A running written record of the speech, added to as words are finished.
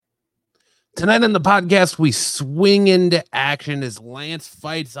Tonight on the podcast, we swing into action as Lance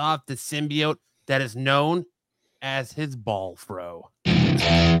fights off the symbiote that is known as his ball throw.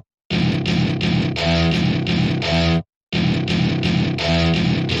 Welcome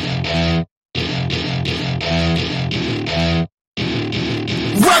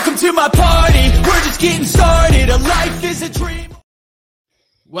to my party. We're just getting started. A life is a dream.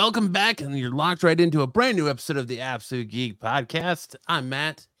 Welcome back, and you're locked right into a brand new episode of the Absolute Geek Podcast. I'm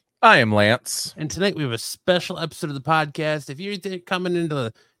Matt. I am Lance. And tonight we have a special episode of the podcast. If you're coming in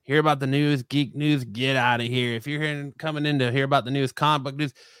to hear about the news, geek news, get out of here. If you're coming in to hear about the news, comic book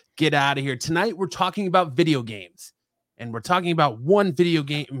news, get out of here. Tonight we're talking about video games. And we're talking about one video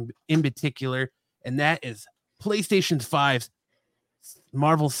game in particular, and that is PlayStation 5's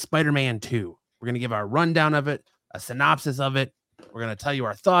Marvel's Spider-Man 2. We're going to give our rundown of it, a synopsis of it. We're going to tell you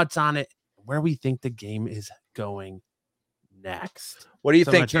our thoughts on it, where we think the game is going next. What do you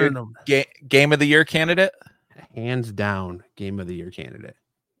think? Game of the year candidate? Hands down, game of the year candidate.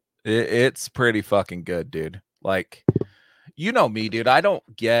 It's pretty fucking good, dude. Like, you know me, dude. I don't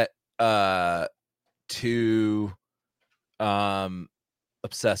get too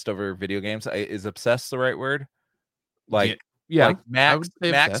obsessed over video games. Is obsessed the right word? Like, yeah. Like Max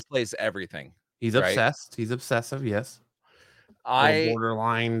plays everything. He's right? obsessed. He's obsessive. Yes.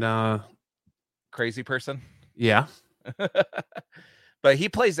 Borderline crazy person. Yeah. But he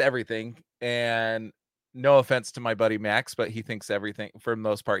plays everything, and no offense to my buddy Max, but he thinks everything, for the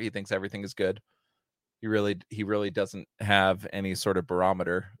most part, he thinks everything is good. He really doesn't have any sort of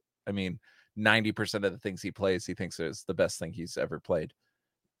barometer. I mean, 90% of the things he plays, he thinks is the best thing he's ever played.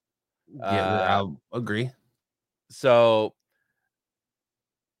 Yeah, I'll agree. So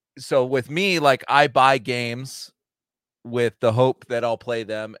with me, like, I buy games with the hope that I'll play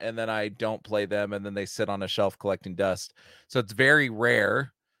them, and then I don't play them, and then they sit on a shelf collecting dust. So it's very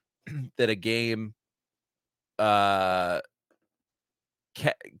rare that a game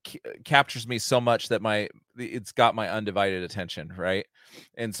captures me so much that it's got my undivided attention, right?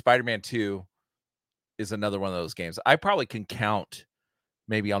 And Spider-Man 2 is another one of those games. I probably can count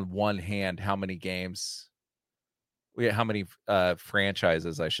maybe on one hand how many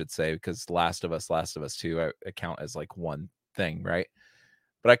franchises, I should say, because Last of Us 2, I count as like one thing, right?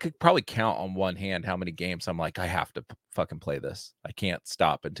 But I could probably count on one hand how many games I'm like, I have to fucking play this. I can't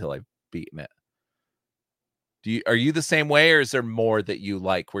stop until I've beaten it. Are you the same way, or is there more that you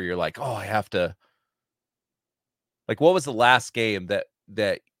like where you're like, oh, I have to? Like, what was the last game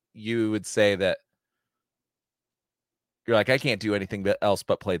that you would say that you're like, I can't do anything else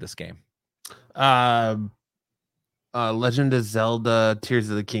but play this game? Legend of Zelda Tears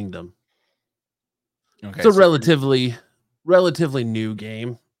of the Kingdom. Okay, it's a relatively new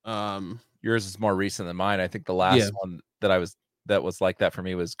game. Yours is more recent than mine. I think the last one that was like that for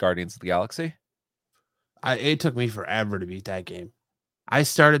me was Guardians of the Galaxy. It took me forever to beat that game. I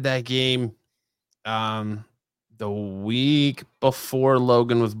started that game the week before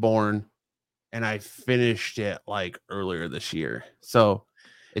Logan was born, and I finished it like earlier this year. So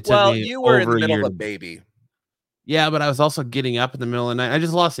it took me you were in the middle of of a baby. Yeah, but I was also getting up in the middle of the night. I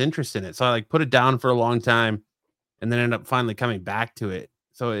just lost interest in it. So I like put it down for a long time and then ended up finally coming back to it.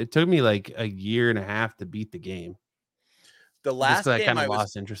 So it took me like a year and a half to beat the game. The last game I kind of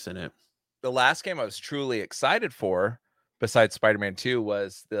lost interest in it. The last game I was truly excited for, besides Spider-Man 2,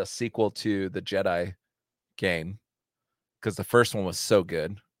 was the sequel to the Jedi game. Because the first one was so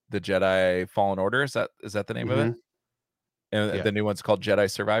good. The Jedi Fallen Order, is that the name of it? And the new one's called Jedi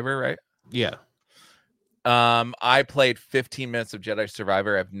Survivor, right? Yeah. I played 15 minutes of Jedi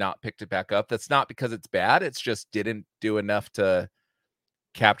Survivor. I've not picked it back up. That's not because it's bad. It's just didn't do enough to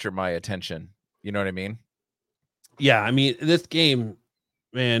capture my attention. You know what I mean? Yeah. I mean, this game,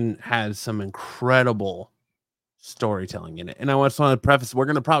 man, has some incredible storytelling in it. And I just want to preface, we're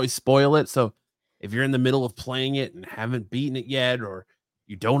going to probably spoil it. So if you're in the middle of playing it and haven't beaten it yet, or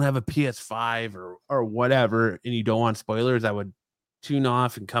you don't have a PS5 or whatever, and you don't want spoilers, I would tune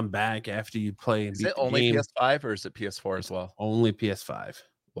off and come back after you play. And is it only PS5 or is it PS4 as well? Only PS5.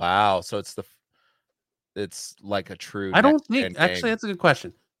 Wow. So it's like a true. I don't think actually that's a good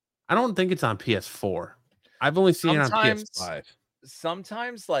question. I don't think it's on PS4. I've only seen it on PS5.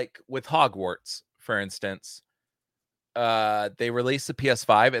 Sometimes, like with Hogwarts, for instance, they release the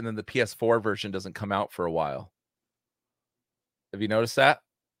PS5 and then the PS4 version doesn't come out for a while. Have you noticed that?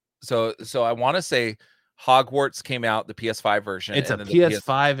 So I want to say Hogwarts came out, the PS5 version. It's a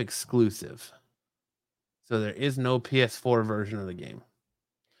PS5 exclusive. So there is no PS4 version of the game.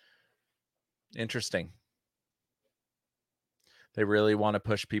 Interesting. They really want to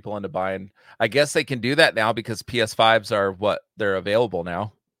push people into buying. I guess they can do that now because PS5s are they're available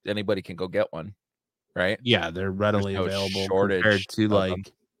now. anybody can go get one, right? Yeah, they're There's readily no available shortage compared to of them.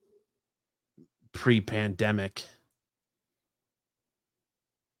 like pre-pandemic.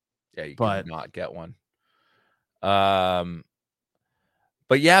 Yeah, you But could not get one. But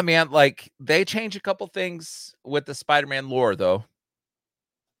yeah, man, like they change a couple things with the Spider-Man lore, though.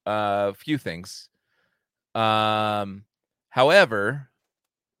 A few things. However,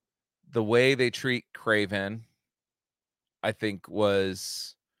 the way they treat Kraven, I think,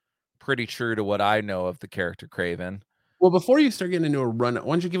 was pretty true to what I know of the character Kraven. well, before you start getting into a run, why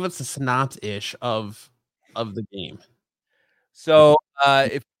don't you give us a synopsis of the game? So,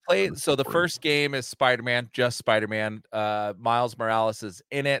 if you play, so the first game is Spider-Man, just Spider-Man. Miles Morales is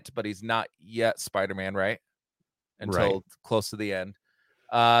in it, but he's not yet Spider-Man, right? Right. Until close to the end.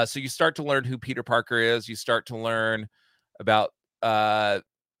 So you start to learn who Peter Parker is. You start to learn about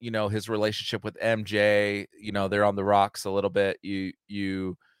his relationship with MJ. They're on the rocks a little bit.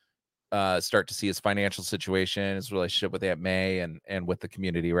 You start to see his financial situation, his relationship with Aunt May, and with the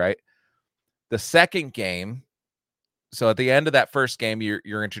community, right? The second game, so at the end of that first game,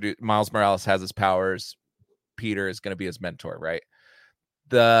 you're introduced. Miles Morales has his powers. Peter is going to be his mentor, right?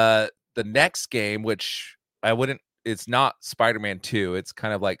 The next game, which I wouldn't, it's not Spider-Man 2. It's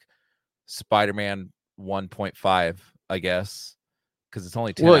kind of like Spider-Man 1.5, I guess, because it's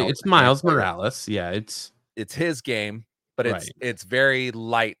only 10 Well, hours it's of Miles gameplay, right? Morales. Yeah, it's It's his game, but it's right. it's very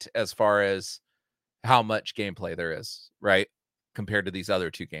light as far as how much gameplay there is, right? Compared to these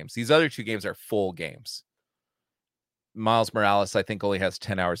other two games. These other two games are full games. Miles Morales, I think, only has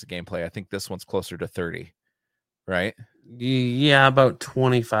 10 hours of gameplay. I think this one's closer to 30, right? Yeah, about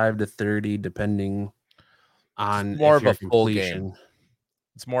 25 to 30, depending It's on more if of a you're full game. completion.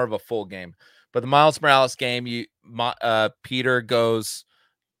 It's more of a full game. But the Miles Morales game, Peter goes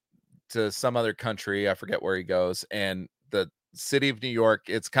to some other country. I forget where he goes. And the city of New York,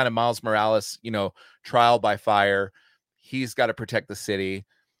 it's kind of Miles Morales, trial by fire. He's got to protect the city.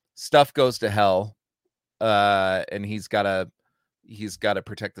 Stuff goes to hell. And he's got to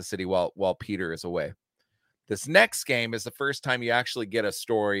protect the city while Peter is away. This next game is the first time you actually get a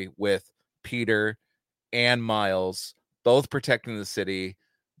story with Peter and Miles both protecting the city.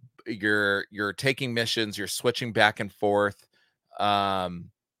 You're taking missions, you're switching back and forth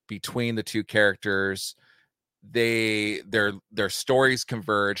between the two characters. Their stories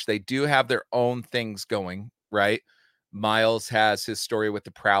converge. They do have their own things going, right? Miles has his story with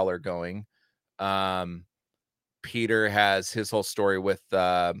the Prowler going. Peter has his whole story with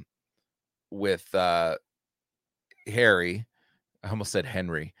Harry. I almost said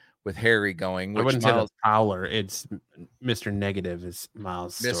Henry, with Harry going, I which wouldn't say the Miles, Prowler. It's Mr. Negative is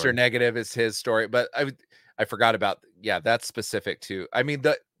Miles' Mr. story. Negative is his story, but I forgot about, yeah, that's specific too. I mean,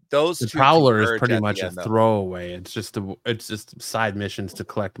 those The two Prowler is converge pretty at much the a end, though. throwaway. It's just side missions to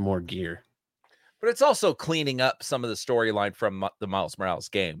collect more gear. But it's also cleaning up some of the storyline from the Miles Morales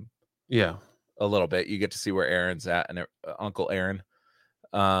game Yeah. a little bit. You get to see where Aaron's at and Uncle Aaron.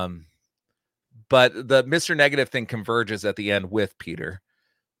 But the Mr. Negative thing converges at the end with Peter.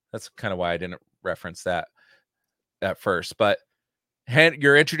 That's kind of why I didn't reference that at first. But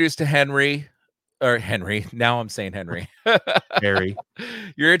you're introduced to Henry. Now I'm saying Henry. Harry.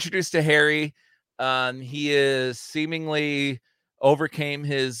 You're introduced to Harry. He is seemingly overcame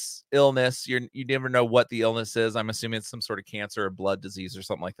his illness. You never know what the illness is. I'm assuming it's some sort of cancer or blood disease or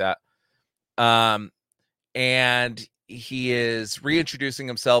something like that. And he is reintroducing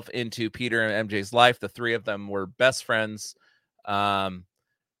himself into Peter and MJ's life. The three of them were best friends.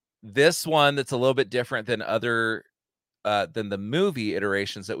 This one that's a little bit different than than the movie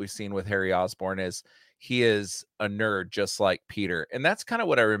iterations that we've seen with Harry Osborn is he is a nerd just like Peter. And that's kind of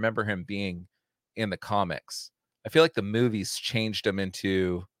what I remember him being in the comics. I feel like the movies changed him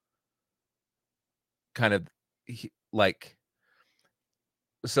into kind of like,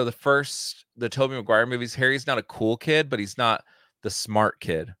 so the Tobey Maguire movies, Harry's not a cool kid, but he's not the smart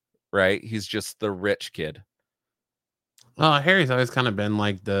kid, right? He's just the rich kid. Harry's always kind of been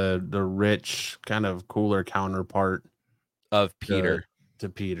like the rich, kind of cooler counterpart Of Peter. to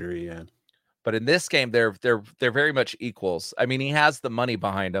Peter, yeah. But in this game, they're very much equals. I mean, he has the money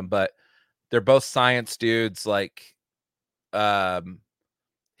behind him, but they're both science dudes. Like,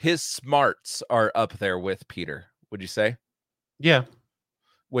 his smarts are up there with Peter. Would you say? Yeah.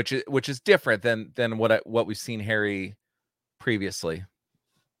 Which is different than what we've seen Harry previously.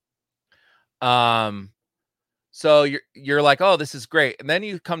 So you're like, oh, this is great, and then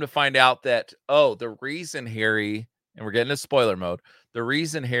you come to find out that, oh, the reason Harry, and we're getting into spoiler mode, the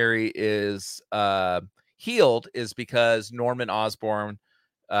reason Harry is healed is because Norman Osborn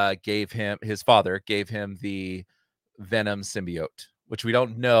his father gave him the Venom symbiote, which we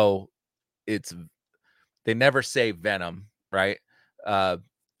don't know. They never say venom, right? Or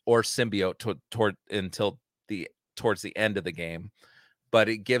symbiote towards the end of the game, but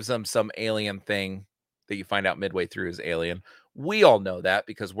it gives them some alien thing that you find out midway through is alien. We all know that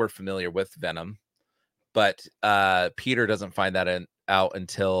because we're familiar with Venom, but Peter doesn't find that out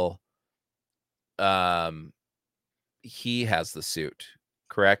until he has the suit.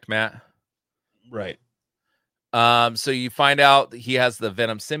 Correct, Matt? Right. So you find out that he has the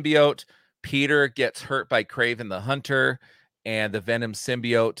Venom symbiote. Peter gets hurt by Kraven the Hunter, and the Venom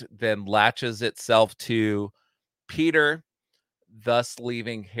symbiote then latches itself to Peter, thus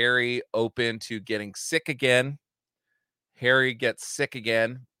leaving Harry open to getting sick again. Harry gets sick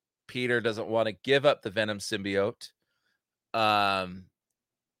again. Peter doesn't want to give up the Venom symbiote. And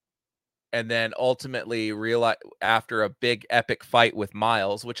then ultimately realize after a big epic fight with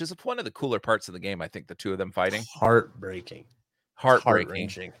Miles, which is one of the cooler parts of the game, I think the two of them fighting. Heartbreaking.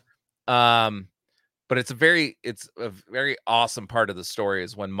 Heartbreaking. But it's a very awesome part of the story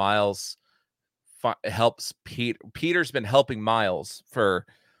is when Miles helps Pete. Peter's been helping Miles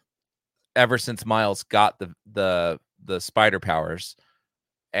ever since Miles got the spider powers,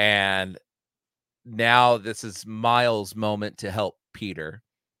 and now this is Miles' moment to help Peter.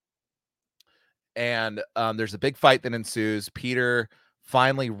 And there's a big fight that ensues. Peter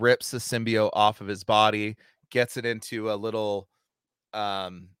finally rips the symbiote off of his body, gets it into a little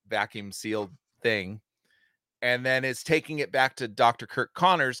vacuum sealed thing, and then is taking it back to Dr. Kirk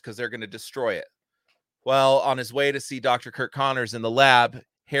Connors because they're going to destroy it. Well, on his way to see Dr. Kirk Connors in the lab,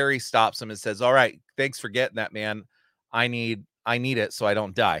 Harry stops him and says, "All right, thanks for getting that, man. I need it so I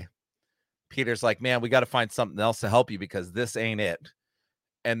don't die." Peter's like, "Man, we got to find something else to help you because this ain't it."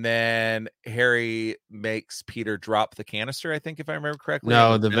 And then Harry makes Peter drop the canister, I think, if I remember correctly.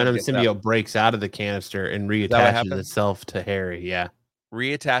 No, the Venom symbiote breaks out of the canister and reattaches itself to Harry. Yeah.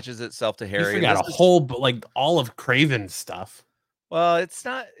 Reattaches itself to Harry. You forgot whole, like, all of Kraven's stuff. Well, it's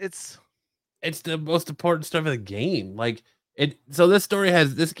not. It's the most important stuff of the game. Like, so this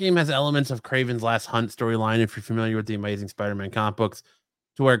game has elements of Kraven's Last Hunt storyline, if you're familiar with the Amazing Spider-Man comic books,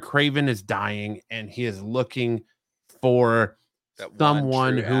 to where Kraven is dying and he is looking for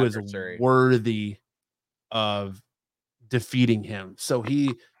someone who is worthy of defeating him. So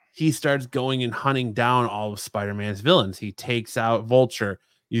he starts going and hunting down all of Spider-Man's villains. He takes out Vulture.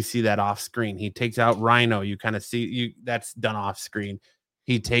 You see that off screen. He takes out Rhino. You kind of see that's done off screen.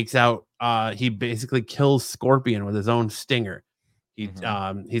 He takes out he basically kills Scorpion with his own stinger. He's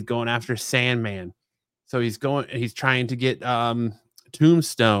going after Sandman. So he's trying to get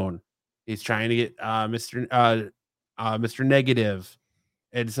Tombstone. He's trying to get Mr. Negative.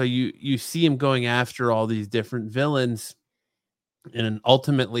 And so you see him going after all these different villains. And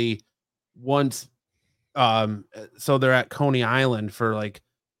ultimately, once so they're at Coney Island for like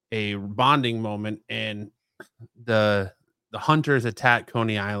a bonding moment, and the hunters attack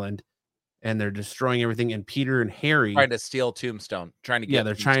Coney Island and they're destroying everything, and Peter and Harry trying to steal Tombstone, trying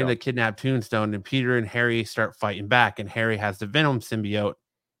to kidnap Tombstone, and Peter and Harry start fighting back, and Harry has the Venom symbiote,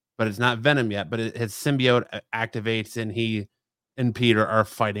 but it's not Venom yet, but his symbiote activates, and he and Peter are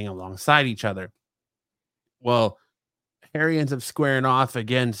fighting alongside each other. Well, Harry ends up squaring off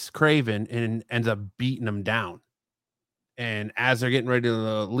against Kraven and ends up beating him down. And as they're getting ready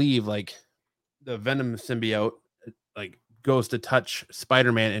to leave, like, the Venom symbiote like goes to touch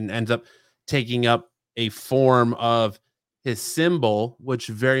Spider-Man and ends up taking up a form of his symbol, which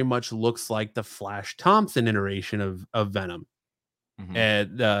very much looks like the Flash Thompson iteration of Venom,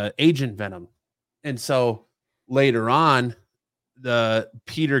 and Agent Venom. And so later on, the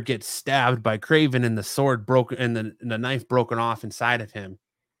Peter gets stabbed by Kraven and the sword broken and the knife broken off inside of him,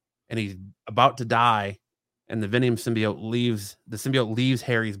 and he's about to die. And the Venom symbiote leaves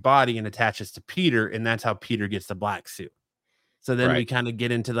Harry's body and attaches to Peter, and that's how Peter gets the black suit. So then we kind of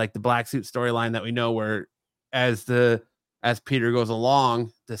get into like the black suit storyline that we know, where as Peter goes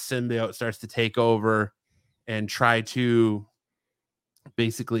along, the symbiote starts to take over and try to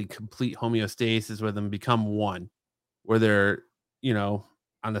basically complete homeostasis with them, become one, where they're,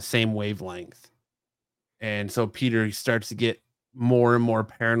 on the same wavelength. And so Peter starts to get more and more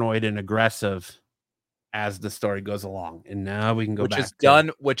paranoid and aggressive as the story goes along. And now we can go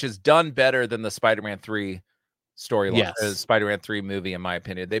which is done better than the Spider-Man 3 storyline. Yes. Spider-Man 3 movie, in my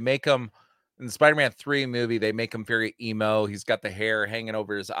opinion. They make him in the Spider-Man 3 movie, they make him very emo. He's got the hair hanging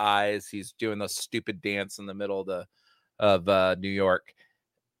over his eyes. He's doing the stupid dance in the middle of New York.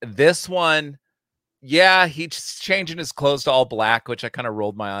 This one, yeah, he's changing his clothes to all black, which I kind of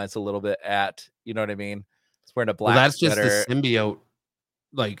rolled my eyes a little bit at. You know what I mean? He's wearing a black that's sweater. Just the symbiote,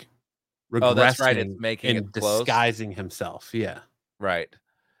 like, regressing, that's right. It's making and disguising himself. Yeah. Right.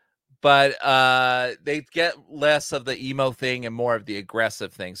 But they get less of the emo thing and more of the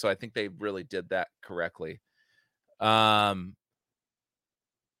aggressive thing. So I think they really did that correctly.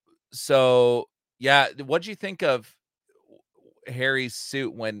 So yeah, what'd you think of Harry's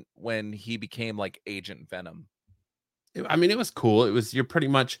suit when he became like Agent Venom? I mean, it was cool. You're pretty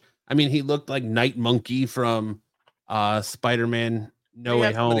much, I mean, he looked like Night Monkey from Spider-Man But No he Way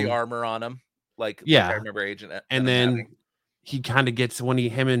had some of the Home. armor on him, like I Yeah. remember Agent And Venom having. then he kind of gets when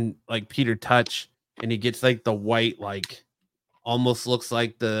him and like Peter touch, and he gets like the white, like almost looks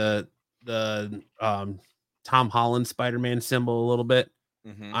like the Tom Holland Spider-Man symbol a little bit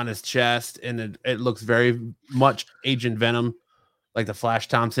Mhm. on his chest, and it looks very much Agent Venom, like the Flash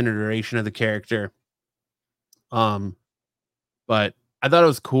Thompson iteration of the character. But I thought it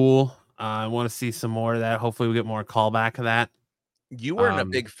was cool. I want to see some more of that. Hopefully, we get more callback of that. You weren't a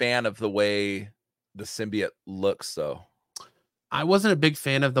big fan of the way the symbiote looks, though. I wasn't a big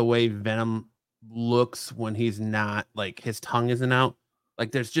fan of the way Venom looks when he's not like his tongue isn't out.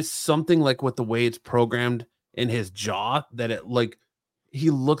 Like there's just something like with the way it's programmed in his jaw that it like he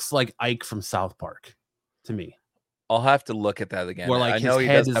looks like Ike from South Park to me. I'll have to look at that again. Where like I his know he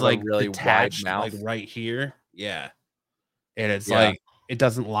head does is have a like really wide detached like mouth. right here. Yeah. And it's Yeah. like it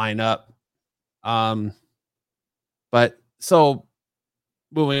doesn't line up. But so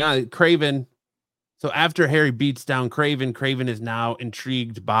moving on, Craven. So after Harry beats down Craven, Craven is now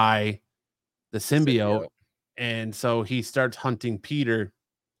intrigued by the symbiote. And so he starts hunting Peter,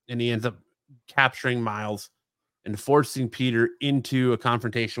 and he ends up capturing Miles and forcing Peter into a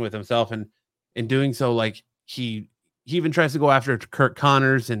confrontation with himself. And in doing so, like he even tries to go after Kurt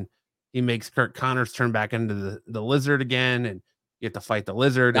Connors, and he makes Kurt Connors turn back into the lizard again, and you have to fight the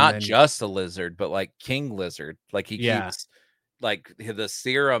lizard. And Not then just a lizard, but like King Lizard. Like he yeah, keeps like the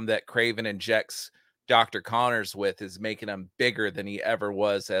serum that Craven injects Dr. Connors with is making him bigger than he ever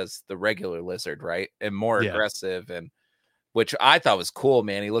was as the regular lizard, right? And more yes. aggressive, and which I thought was cool,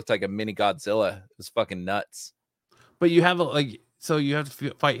 man. He looked like a mini Godzilla. It was fucking nuts. But you have so you have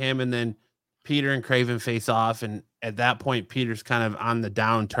to fight him, and then Peter and Craven face off, and at that point, Peter's kind of on the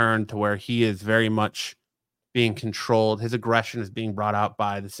downturn to where he is very much being controlled. His aggression is being brought out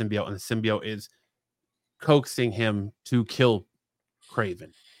by the symbiote, and the symbiote is coaxing him to kill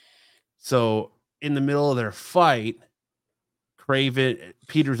Craven. So in the middle of their fight,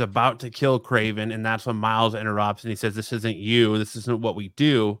 Peter's about to kill Craven, and that's when Miles interrupts and he says, "This isn't you. This isn't what we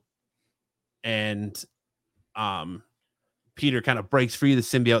do." And Peter kind of breaks free of the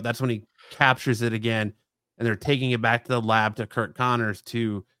symbiote. That's when he captures it again, and they're taking it back to the lab to Kurt Connors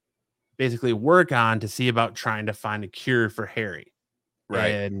to basically work on to see about trying to find a cure for Harry. Right.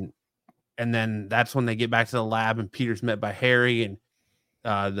 And then that's when they get back to the lab, and Peter's met by Harry, and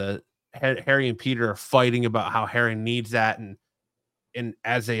Harry and Peter are fighting about how Harry needs that, and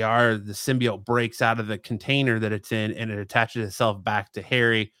as they are, the symbiote breaks out of the container that it's in, and it attaches itself back to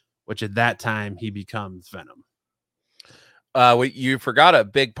Harry, which at that time he becomes Venom. You forgot a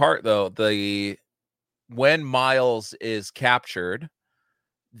big part though. When Miles is captured,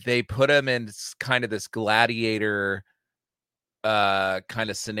 they put him in kind of this gladiator kind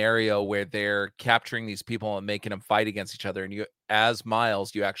of scenario where they're capturing these people and making them fight against each other. And you, as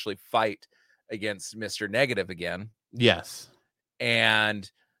Miles, you actually fight against Mr. Negative again. Yes.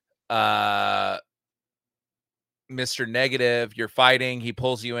 And Mr. Negative, you're fighting. He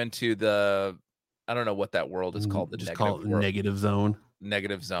pulls you into the, I don't know what that world is called. Just call it negative zone.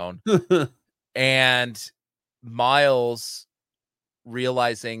 Negative zone. And Miles,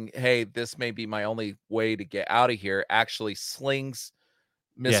 realizing, hey, this may be my only way to get out of here, actually slings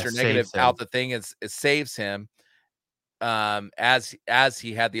Mr. Negative out the thing. It saves him. As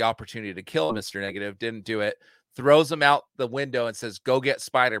he had the opportunity to kill Mr. Negative, didn't do it, throws him out the window and says, "Go get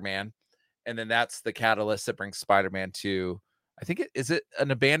Spider-Man." And then that's the catalyst that brings Spider-Man to, I think is it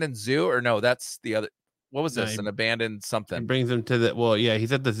an abandoned zoo, or no, that's the other. What was this? An abandoned something. It brings him to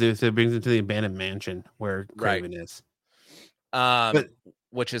he's at the zoo, so it brings him to the abandoned mansion where Craven is.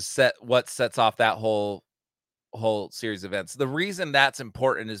 Which is what sets off that whole series of events. The reason that's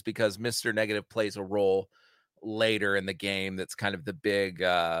important is because Mr. Negative plays a role later in the game that's kind of the big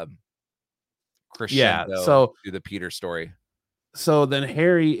crescendo to the Peter story. So then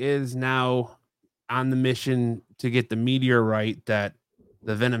Harry is now on the mission to get the meteorite that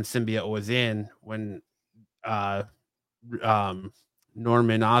the Venom symbiote was in when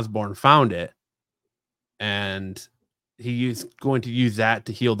Norman Osborn found it, and he's going to use that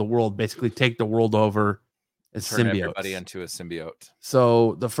to heal the world, basically take the world over as turn symbiotes. Everybody into a symbiote.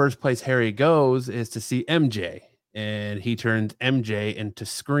 So the first place Harry goes is to see MJ, and he turns MJ into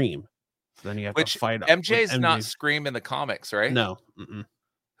Scream. Then you have to Which fight with MJ's not MJ. Scream in the comics, right? No. Mm-mm.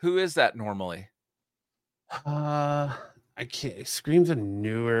 Who is that normally? I can't. Scream's a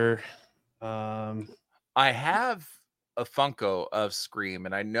newer. Um, I have a Funko of Scream,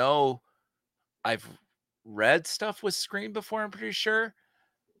 and I know I've read stuff with Scream before, I'm pretty sure.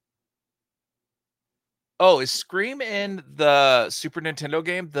 Oh, is Scream in the Super Nintendo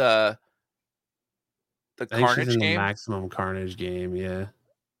game, the I think she's Carnage in the game? Maximum Carnage game. Yeah.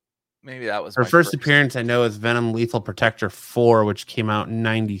 Maybe that was Her my first first. appearance, I know, is Venom Lethal Protector 4, which came out in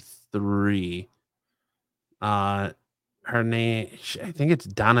 93. Her name, I think it's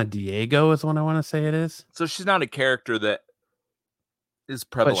Donna Diego, is what I want to say it is. So she's not a character that is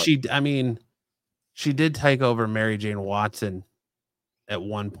But prevalent. she did take over Mary Jane Watson at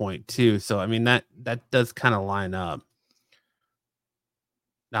one point too. So I mean that does kind of line up.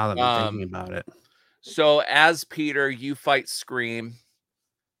 Now that I'm thinking about it. So as Peter, you fight Scream,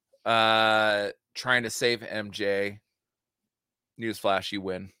 trying to save MJ. Newsflash, you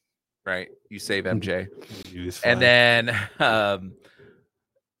win, right? You save MJ. And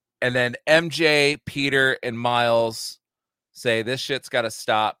then MJ, Peter, and Miles say this shit's got to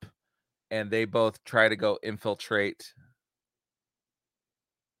stop, and they both try to go infiltrate.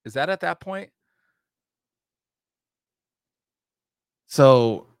 Is that at that point?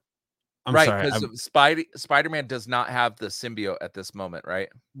 So I'm right, sorry. because Spider-Man does not have the symbiote at this moment, right?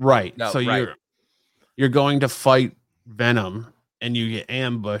 Right. No, So right. you're going to fight Venom and you get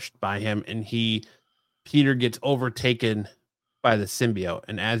ambushed by him, and Peter gets overtaken by the symbiote.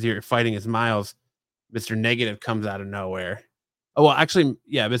 And as you're fighting as Miles, Mr. Negative comes out of nowhere. Oh, well, actually,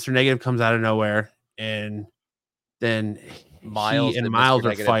 yeah, Mr. Negative comes out of nowhere, and then Miles he and and Miles Mr. are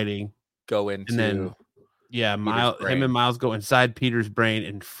Negative fighting. go And into then, yeah, Peter's him and brain. Miles go inside Peter's brain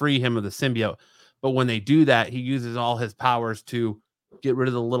and free him of the symbiote. But when they do that, he uses all his powers to get rid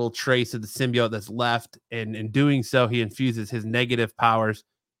of the little trace of the symbiote that's left. And in doing so, he infuses his negative powers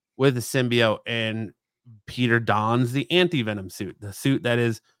with the symbiote, and Peter dons the anti-venom suit, the suit that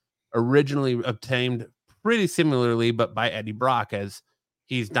is originally obtained pretty similarly, but by Eddie Brock, as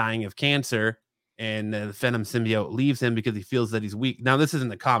he's dying of cancer, and the Venom symbiote leaves him because he feels that he's weak. Now, this is in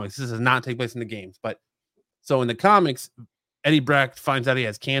the comics. This does not take place in the games, but so in the comics, Eddie Brock finds out he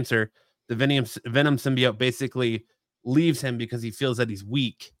has cancer. The Venom symbiote basically leaves him because he feels that he's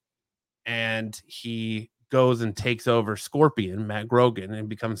weak, and he goes and takes over Scorpion, Matt Grogan, and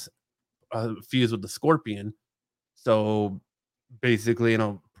becomes fused with the Scorpion. So basically, in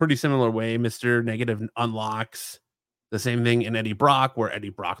a pretty similar way, Mr. Negative unlocks the same thing in Eddie Brock, where Eddie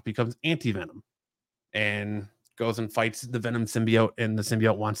Brock becomes anti-venom and goes and fights the Venom symbiote, and the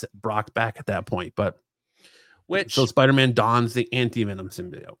symbiote wants Brock back at that point. But so Spider-Man dons the anti-venom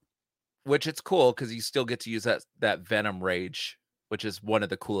symbiote. Which it's cool because you still get to use that Venom Rage, which is one of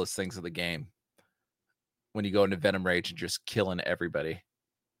the coolest things of the game. When you go into Venom Rage and just killing everybody. Do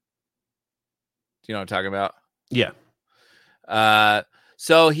you know what I'm talking about? Yeah.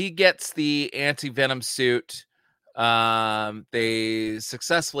 So he gets the anti-venom suit. They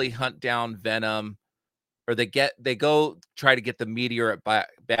successfully hunt down Venom, or they go try to get the meteorite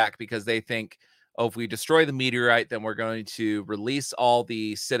back because they think, oh, if we destroy the meteorite, then we're going to release all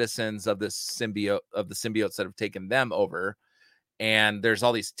the citizens of this symbiotes that have taken them over. And there's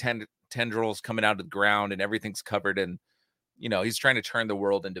all these tendrils coming out of the ground, and everything's covered in, he's trying to turn the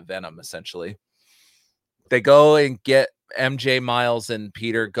world into Venom, essentially. They go and get MJ, Miles, and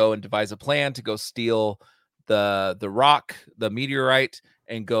Peter go and devise a plan to go steal the rock, the meteorite,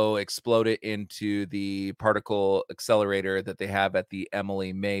 and go explode it into the particle accelerator that they have at the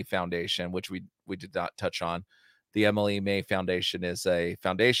Emily May Foundation, which we did not touch on. The Emily May Foundation is a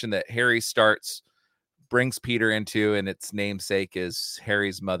foundation that Harry brings Peter into, and its namesake is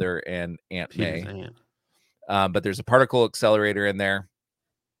Harry's mother and Aunt Peter's May. aunt. But there's a particle accelerator in there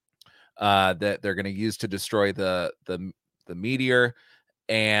that they're going to use to destroy the meteor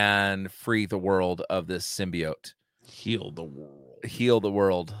and free the world of this symbiote. Heal the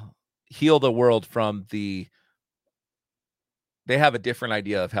world from the. They have a different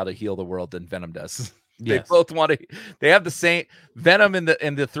idea of how to heal the world than Venom does. They both want to. They have the same Venom in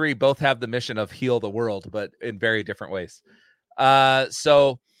the three both have the mission of heal the world, but in very different ways.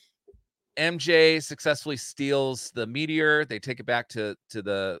 So MJ successfully steals the meteor. They take it back to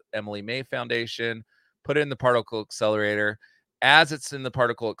the Emily May Foundation, put it in the particle accelerator. As it's in the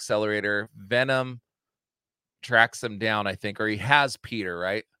particle accelerator, Venom tracks him down, I think, or he has Peter,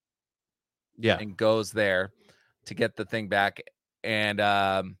 right? Yeah. And goes there to get the thing back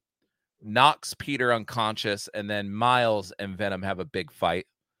and knocks Peter unconscious. And then Miles and Venom have a big fight,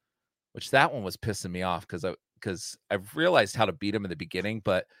 which that one was pissing me off because I've realized how to beat him in the beginning.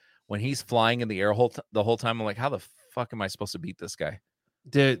 But when he's flying in the air the whole time, I'm like, how the fuck am I supposed to beat this guy?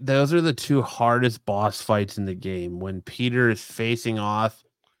 Those are the two hardest boss fights in the game. When Peter is facing off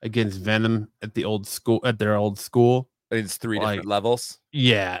against Venom at their old school. It's 3 Like, different levels.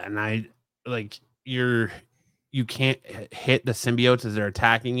 Yeah, and you can't hit the symbiotes as they're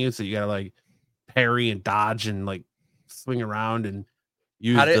attacking you, so you gotta like parry and dodge and like swing around and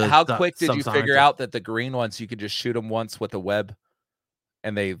use how quick did you figure out that the green ones you could just shoot them once with a web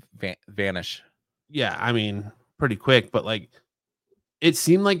and they vanish? Yeah, I mean, pretty quick, but like it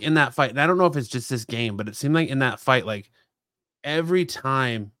seemed like in that fight, and I don't know if it's just this game, but it seemed like in that fight, like every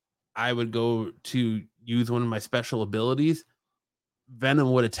time I would go to use one of my special abilities,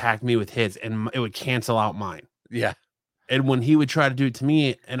 Venom would attack me with his and it would cancel out mine. Yeah. And when he would try to do it to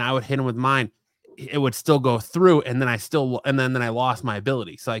me and I would hit him with mine, it would still go through. And then I lost my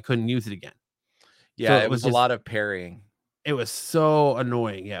ability. So I couldn't use it again. Yeah. So it was a lot of parrying. It was so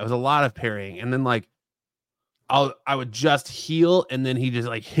annoying. Yeah. It was a lot of parrying. And then like, I would just heal. And then he just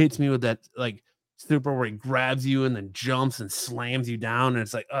like hits me with that like super where he grabs you and then jumps and slams you down. And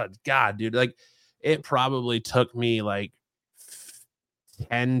it's like, oh God, dude. Like it probably took me like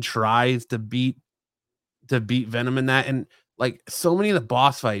 10 tries to beat Venom in that. And like so many of the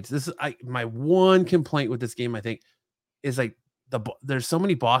boss fights, this is my one complaint with this game, I think, is like there's so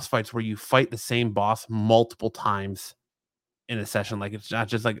many boss fights where you fight the same boss multiple times in a session. Like it's not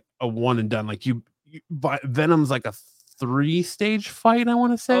just like a one and done. Like Venom's like a 3-stage fight, I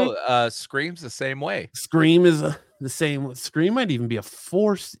want to say. Scream's the same way. Scream is the same. Scream might even be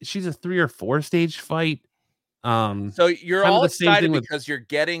she's a 3 or 4-stage fight. So you're all excited because you're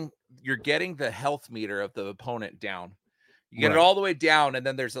getting the health meter of the opponent down. You get it all the way down, and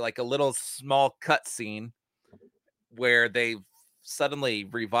then there's like a little small cut scene where they suddenly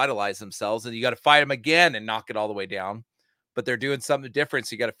revitalize themselves, and you got to fight them again and knock it all the way down. But they're doing something different,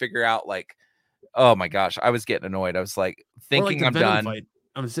 so you got to figure out like, oh my gosh, I was getting annoyed. I was like thinking like I'm done. Fight.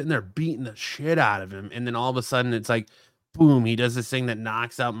 I'm sitting there beating the shit out of him, and then all of a sudden it's like, boom, he does this thing that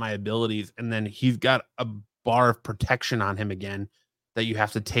knocks out my abilities, and then he's got a bar of protection on him again that you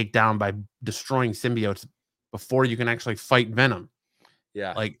have to take down by destroying symbiotes before you can actually fight Venom.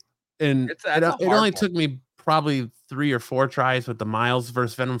 Yeah. Like, and it only took me probably 3 or 4 tries with the Miles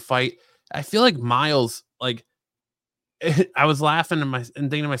versus Venom fight. I feel like Miles, like, I was laughing and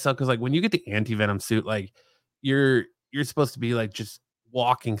thinking to myself, because like when you get the anti-Venom suit, like you're supposed to be like just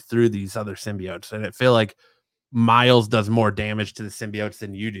walking through these other symbiotes, and I feel like Miles does more damage to the symbiotes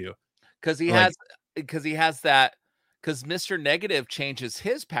than you do. Because he has that, because Mr. Negative changes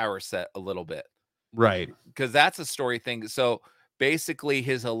his power set a little bit. Right. Because that's a story thing. So basically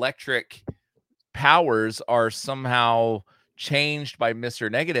his electric powers are somehow changed by Mr.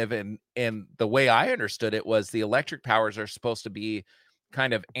 Negative. And the way I understood it was the electric powers are supposed to be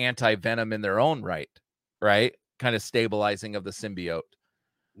kind of anti-Venom in their own right? Kind of stabilizing of the symbiote.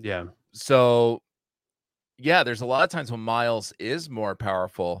 Yeah. So yeah, there's a lot of times when Miles is more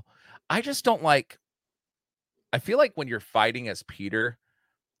powerful. I just don't like, I feel like when you're fighting as Peter,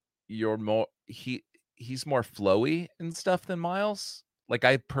 you're more, he's more flowy and stuff than Miles. Like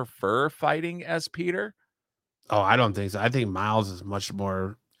I prefer fighting as Peter. Oh, I don't think so. I think Miles is much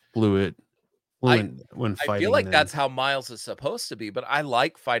more fluent when fighting. I feel like that's how Miles is supposed to be, but I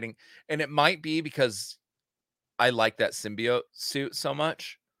like fighting, and it might be because I like that symbiote suit so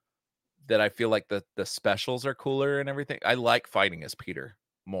much that I feel like the specials are cooler and everything. I like fighting as Peter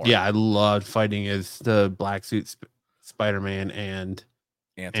more. Yeah, I loved fighting as the black suit Spider-Man and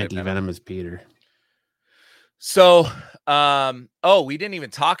anti-Venom as Peter. So, we didn't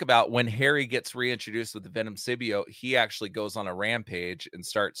even talk about when Harry gets reintroduced with the Venom symbiote. He actually goes on a rampage and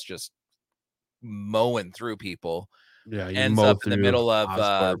starts just mowing through people. Yeah, ends up in the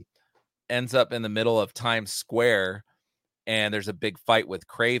middle of Times Square, and there's a big fight with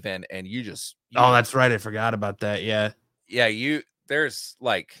Kraven, and oh, that's right, I forgot about that. Yeah, there's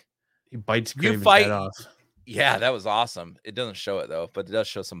like he bites Kraven's head off. Yeah, that was awesome. It doesn't show it though, but it does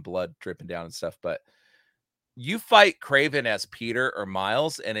show some blood dripping down and stuff. But you fight Kraven as Peter or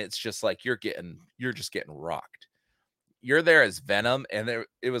Miles, and it's just like you're just getting rocked. You're there as Venom, and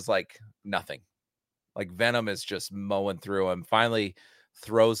it was like nothing. Like Venom is just mowing through him. Finally,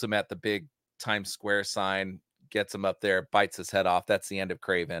 throws him at the big Times Square sign, gets him up there, bites his head off. That's the end of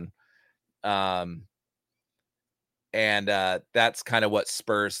Kraven. And that's kind of what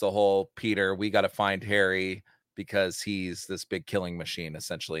spurs the whole Peter. We got to find Harry because he's this big killing machine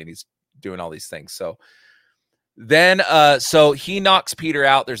essentially, and he's doing all these things. So then, so he knocks Peter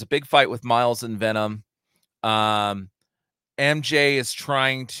out. There's a big fight with Miles and Venom. MJ is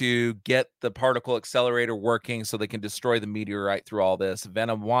trying to get the particle accelerator working so they can destroy the meteorite through all this.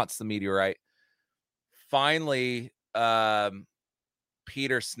 Venom wants the meteorite. Finally,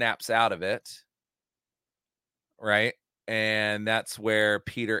 Peter snaps out of it, right? And that's where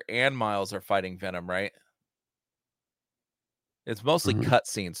Peter and Miles are fighting Venom, right? It's mostly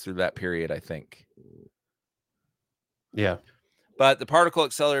cutscenes through that period, I think. Yeah. But the particle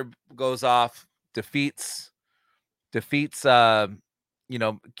accelerator goes off, defeats,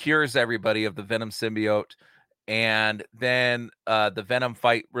 cures everybody of the Venom symbiote. And then the Venom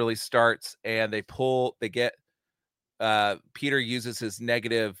fight really starts, and Peter uses his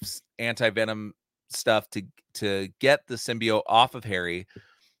negative anti-Venom stuff to get the symbiote off of Harry,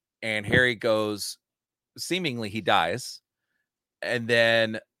 and Harry goes, seemingly he dies. And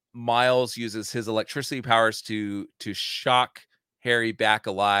then Miles uses his electricity powers to shock Harry back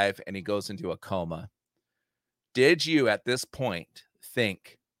alive, and he goes into a coma. Did you at this point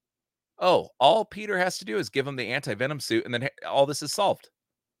think, oh, all Peter has to do is give him the anti-venom suit and then all this is solved?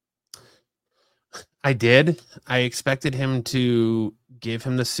 I did. I expected him to give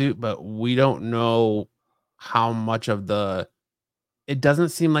him the suit, but we don't know how much of it doesn't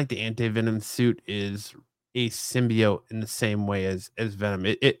seem like the anti-venom suit is a symbiote in the same way as Venom.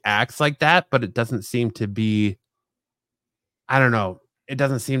 It acts like that, but it doesn't seem to be, I don't know. It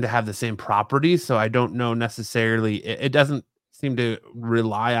doesn't seem to have the same properties, so I don't know necessarily. It doesn't seem to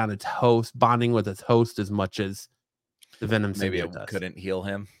rely on its host, bonding with its host as much as the Venom Maybe symbiote it does. couldn't heal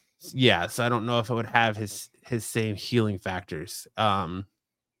him. Yeah, so I don't know if it would have his same healing factors. But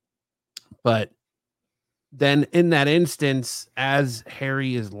then in that instance, as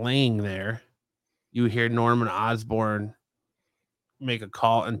Harry is laying there, you hear Norman Osborn make a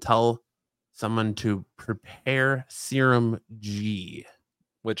call and tell someone to prepare Serum G.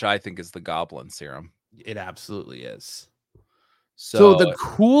 Which I think is the Goblin serum. It absolutely is. So the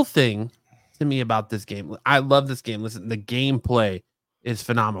cool thing to me about this game, I love this game. Listen, the gameplay is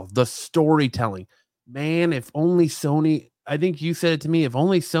phenomenal. The storytelling, man, if only Sony, I think you said it to me, if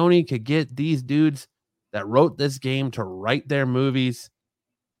only Sony could get these dudes that wrote this game to write their movies,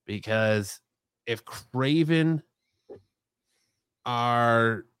 because if Craven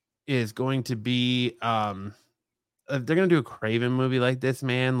is going to be if they're going to do a Craven movie like this,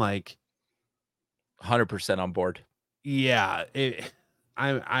 man, like 100% on board. Yeah,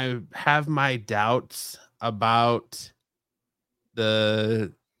 I have my doubts about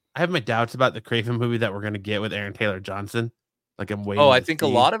the Craven movie that we're gonna get with Aaron Taylor Johnson. Like I'm waiting. Oh, I to think see. a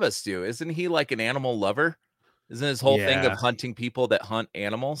lot of us do. Isn't he like an animal lover? Isn't his whole thing of Yeah. hunting people that hunt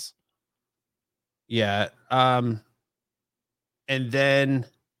animals? Yeah. And then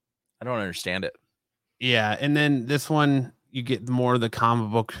I don't understand it. yeah, and then this one you get more of the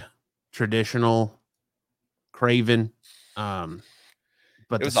comic book traditional Craven. But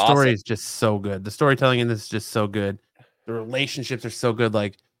It the was story awesome. is just so good. The storytelling in this is just so good. The relationships are so good.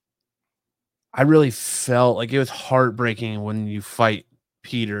 Like I really felt like it was heartbreaking when you fight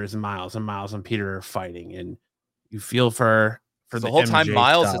Peter and Miles and Peter are fighting, and you feel for The the whole time MJ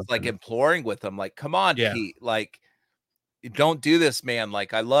Miles is stuff. like imploring with him, like, come on, Yeah. Pete, like, don't do this, man.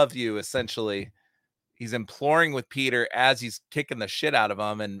 Like, I love you. Essentially, he's imploring with Peter as he's kicking the shit out of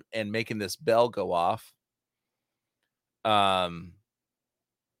him and making this bell go off. Yeah,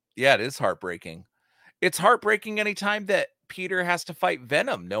 it is heartbreaking. It's heartbreaking anytime that Peter has to fight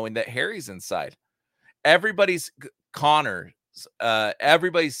Venom, knowing that Harry's inside. Everybody's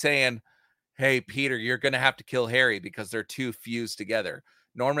everybody's saying, hey, Peter, you're going to have to kill Harry because they're too fused together.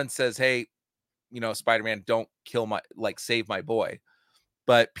 Norman says, hey, Spider-Man, don't save my boy.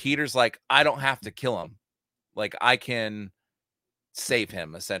 But Peter's like, I don't have to kill him. Like, I can save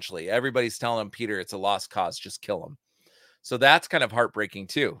him, essentially. Everybody's telling him, Peter, it's a lost cause. Just kill him. So that's kind of heartbreaking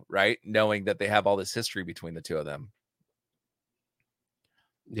too, right? Knowing that they have all this history between the two of them.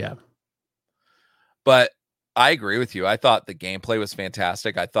 Yeah. But I agree with you. I thought the gameplay was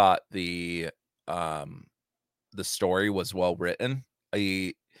fantastic. I thought the story was well written.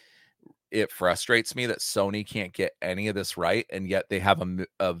 It frustrates me that Sony can't get any of this right, and yet they have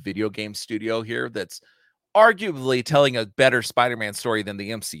a video game studio here that's arguably telling a better Spider-Man story than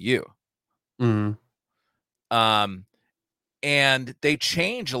the MCU. Mm-hmm. And they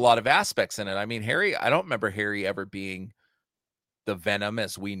change a lot of aspects in it. I mean, Harry, I don't remember Harry ever being the Venom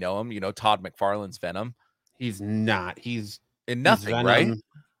as we know him. Todd McFarlane's Venom. He's not. He's in nothing, Venom, right?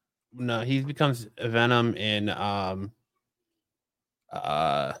 No, he becomes Venom in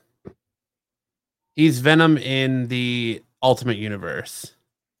he's Venom in the Ultimate Universe.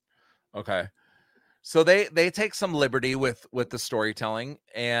 Okay. So they take some liberty with the storytelling.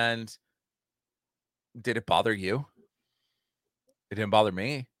 And did it bother you? It didn't bother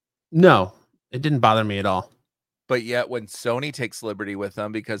me. No, it didn't bother me at all. But yet when Sony takes liberty with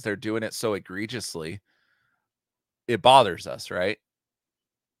them because they're doing it so egregiously, it bothers us, right?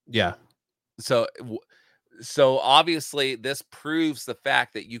 Yeah. So so obviously this proves the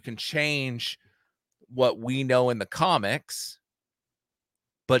fact that you can change what we know in the comics,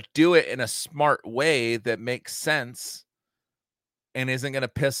 but do it in a smart way that makes sense and isn't going to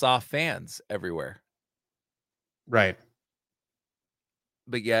piss off fans everywhere. Right.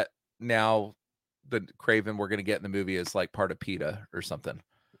 But yet now the Craven we're going to get in the movie is like part of PETA or something.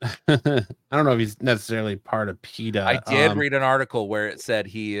 I don't know if he's necessarily part of PETA. I did read an article where it said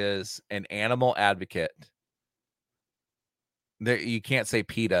he is an animal advocate. There, you can't say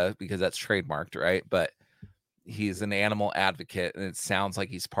PETA because that's trademarked, right? But he's an animal advocate, and it sounds like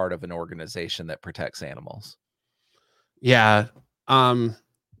he's part of an organization that protects animals. Yeah.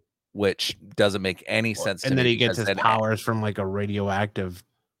 Which doesn't make any sense to me. And then he gets his powers from like a radioactive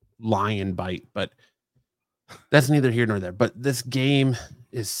lion bite, but that's neither here nor there. But this game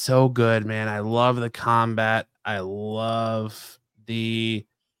is so good, man. I love the combat. I love the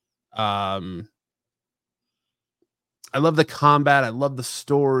I love the combat. I love the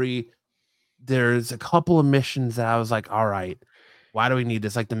story. There's a couple of missions that I was like, all right, why do we need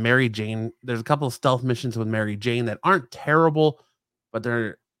this? Like the Mary Jane, there's a couple of stealth missions with Mary Jane that aren't terrible, but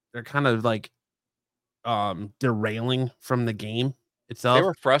they're kind of like derailing from the game itself. They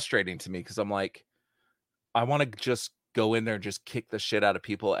were frustrating to me because I'm like, I want to just go in there and just kick the shit out of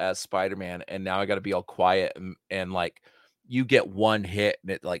people as Spider-Man, and now I got to be all quiet and like you get one hit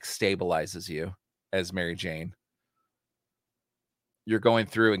and it like stabilizes you as Mary Jane. You're going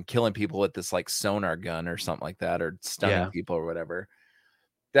through and killing people with this like sonar gun or something like that, or stunning people or whatever.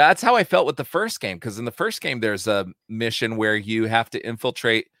 That's how I felt with the first game, because in the first game there's a mission where you have to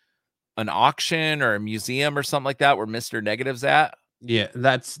infiltrate an auction or a museum or something like that where Mr. Negative's at. Yeah,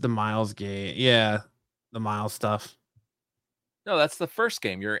 that's the Miles game. Yeah, the Miles stuff. No, that's the first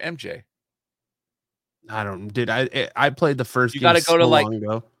game. You're MJ. I don't, dude. I played the first. You got to go to like.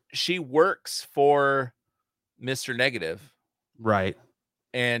 Ago. She works for Mr. Negative, right?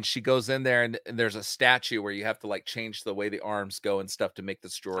 And she goes in there, and there's a statue where you have to like change the way the arms go and stuff to make the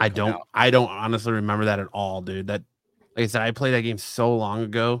story. I don't honestly remember that at all, dude. That, like I said, I played that game so long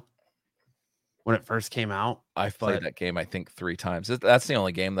ago when it first came out. I've played that game, I think, 3 times. That's the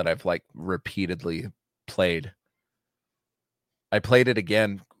only game that I've like repeatedly played. I played it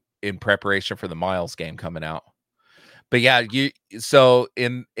again in preparation for the Miles game coming out. But yeah, so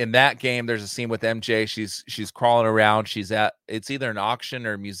in that game, there's a scene with MJ. She's crawling around. She's at, it's either an auction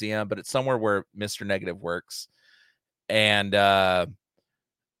or a museum, but it's somewhere where Mr. Negative works. And there's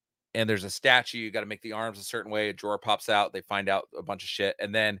a statue. You got to make the arms a certain way. A drawer pops out. They find out a bunch of shit.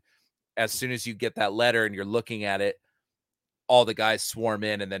 And then as soon as you get that letter and you're looking at it, all the guys swarm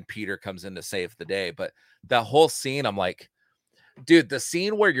in, and then Peter comes in to save the day. But that whole scene, I'm like, dude, the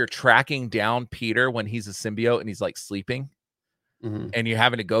scene where you're tracking down Peter when he's a symbiote and he's like sleeping and you're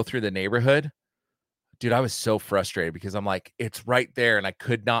having to go through the neighborhood. Dude, I was so frustrated because I'm like, it's right there. And I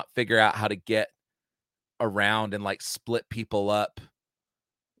could not figure out how to get around and like split people up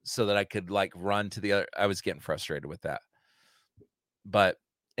so that I could like run to the other. I was getting frustrated with that. But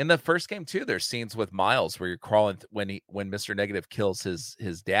in the first game too, there's scenes with Miles where you're crawling when Mr. Negative kills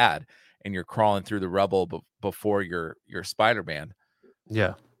his dad, and you're crawling through the rubble before you're Spider-Man.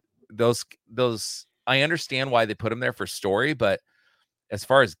 Yeah. Those I understand why they put them there for story, but as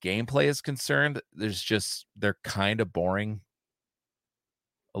far as gameplay is concerned, they're kind of boring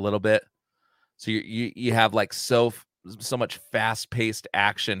a little bit. So you have like so much fast-paced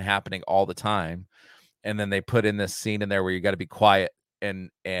action happening all the time, and then they put in this scene in there where you got to be quiet,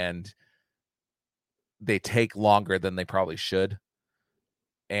 and they take longer than they probably should.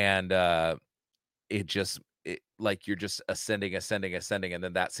 And like you're just ascending, and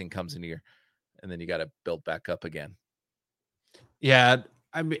then that scene comes into and then you got to build back up again. Yeah,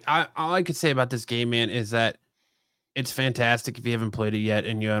 I mean, all I could say about this game, man, is that it's fantastic. If you haven't played it yet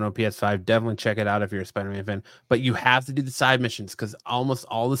and you own a PS5, definitely check it out if you're a Spider-Man fan. But you have to do the side missions, because almost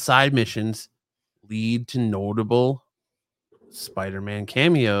all the side missions lead to notable Spider-Man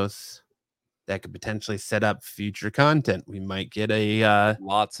cameos that could potentially set up future content. We might get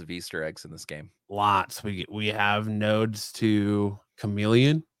lots of Easter eggs in this game. Lots. We have nodes to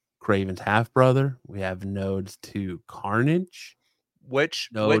Chameleon, Craven's half brother. We have nodes to Carnage.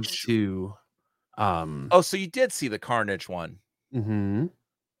 To oh, so you did see the Carnage one? Mm-hmm.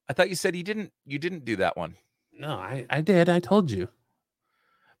 I thought you said you didn't do that one. No, I did. I told you.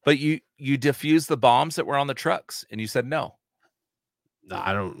 But you defused the bombs that were on the trucks, and you said no.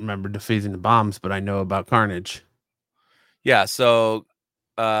 I don't remember defusing the bombs, but I know about Carnage. Yeah, so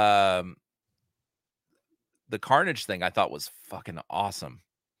um the Carnage thing I thought was fucking awesome.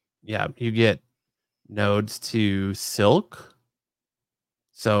 Yeah, you get nodes to Silk.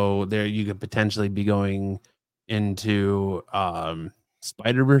 So there you could potentially be going into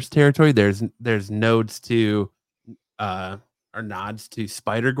Spider-Verse territory. There's nodes to uh or nods to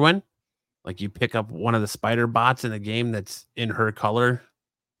Spider-Gwen. Like you pick up one of the spider bots in the game that's in her color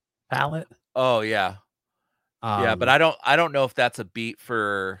palette. Oh yeah. Yeah, but Um I don't know if that's a beat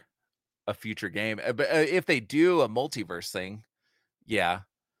for a future game. But if they do a multiverse thing, yeah.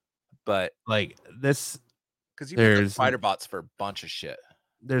 But like this because you pick up there's spider bots for a bunch of shit.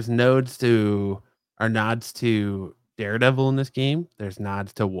 there's nodes to or nods to Daredevil in this game. There's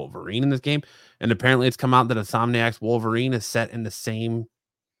nods to Wolverine in this game. And apparently it's come out that Insomniac's Wolverine is set in the same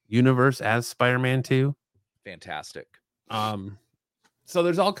universe as Spider-Man 2. Fantastic. Um so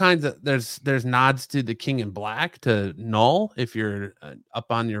there's all kinds of there's nods to the King in Black, to Null if you're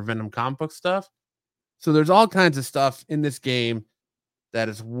up on your Venom comic book stuff. So there's all kinds of stuff in this game that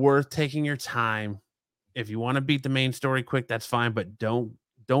is worth taking your time. If you want to beat the main story quick, that's fine, but don't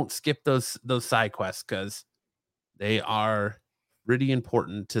skip those side quests because they are pretty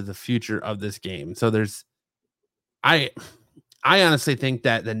important to the future of this game. So I I honestly think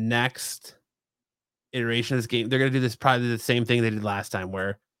that the next iteration of this game, they're gonna do this probably the same thing they did last time,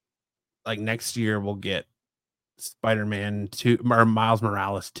 where like next year we'll get Spider-Man 2 or Miles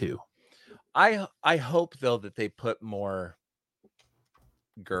Morales 2. I hope though that they put more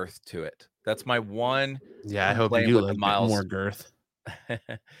girth to it. That's my one Yeah, I hope you complaint do with the like that more Miles. girth.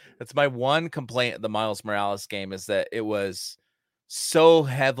 That's my one complaint of the Miles Morales game is that it was so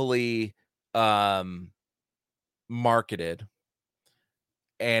heavily marketed,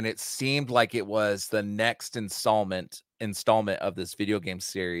 and it seemed like it was the next installment of this video game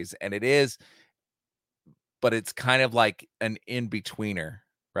series, and it is, but it's kind of like an in-betweener,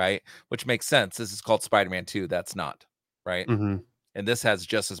 right? Which makes sense. This is called Spider-Man 2. That's not, right? Mhm. And this has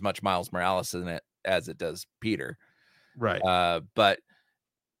just as much Miles Morales in it as it does Peter. Right. But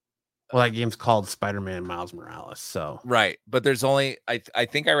Well, that game's called Spider-Man Miles Morales, so right, but there's only I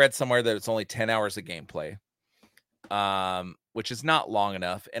think I read somewhere that it's only 10 hours of gameplay. Which is not long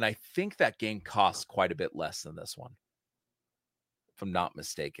enough, and I think that game costs quite a bit less than this one. If I'm not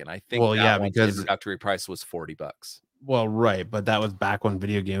mistaken. I think well, that yeah, one's because introductory price was $40. well, right, but that was back when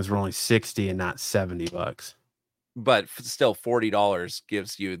video games were only 60 and not $70. But still $40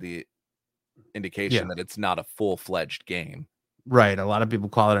 gives you the indication Yeah. that it's not a full-fledged game. Right, a lot of people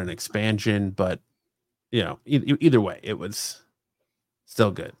call it an expansion, but you know, either way, it was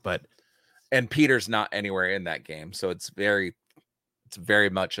still good, but And Peter's not anywhere in that game, so it's very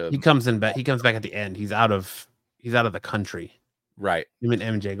much a he comes back at the end. He's out of the country. right. Him and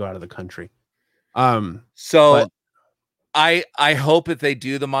MJ go out of the country. So But I hope if they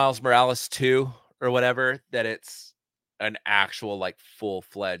do the Miles Morales 2 or whatever, that it's an actual like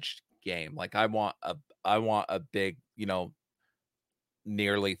full-fledged game. Like I want a big,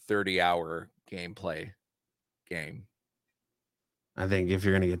 nearly 30-hour gameplay game. I think if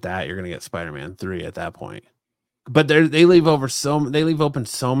you're gonna get that, you're gonna get Spider-Man 3 at that point. But they leave open so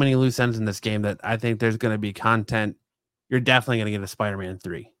many loose ends in this game that I think there's gonna be content. You're definitely gonna get a Spider-Man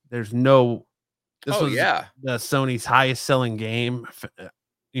 3. This was Yeah. the Sony's highest selling game,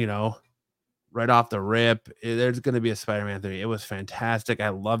 right off the rip. There's going to be a Spider-Man 3. It was fantastic. I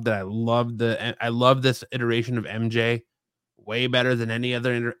loved it. I love this iteration of MJ way better than any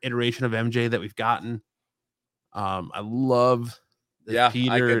other iteration of MJ that we've gotten. I love the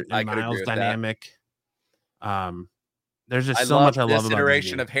Peter I and could agree Miles with that. dynamic. There's just so much I love this about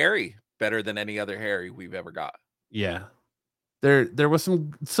iteration this of Harry better than any other Harry we've ever got. Yeah. There was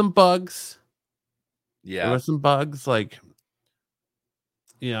some bugs. Yeah. There was some bugs like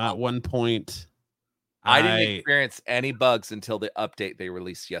at one point I didn't experience any bugs until the update they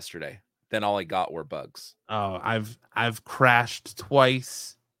released yesterday. Then all I got were bugs. Oh, I've crashed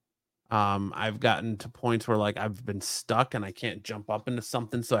twice. I've gotten to points where like I've been stuck and I can't jump up into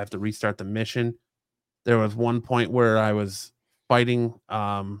something, so I have to restart the mission. There was one point where I was fighting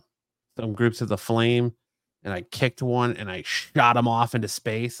some groups of the flame, and I kicked one and I shot him off into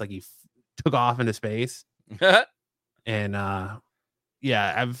space, like he took off into space. And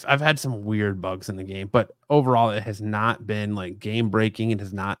yeah, I've had some weird bugs in the game, but overall it has not been like game breaking. It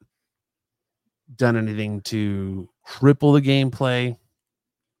has not done anything to cripple the gameplay.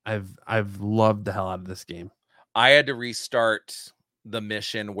 I've loved the hell out of this game. I had to restart the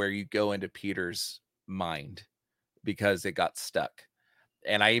mission where you go into Peter's mind because it got stuck.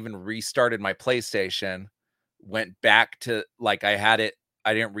 And I even restarted my PlayStation, went back to like I had it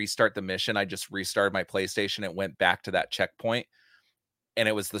I didn't restart the mission. I just restarted my PlayStation. It went back to that checkpoint, and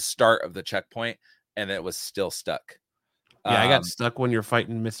it was the start of the checkpoint, and it was still stuck. Yeah, I got stuck when you're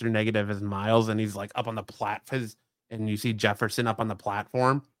fighting Mr. Negative as Miles, and he's like up on the and you see Jefferson up on the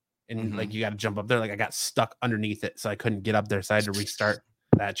platform, and like you got to jump up there. Like I got stuck underneath it, so I couldn't get up there. So I had to restart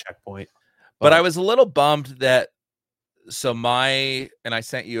that checkpoint. But I was a little bummed that. So and I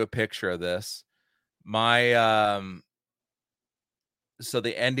sent you a picture of this. So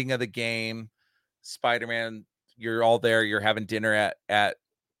the ending of the game, Spider-Man, you're all there. You're having dinner at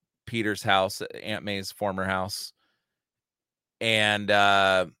Peter's house, Aunt May's former house. And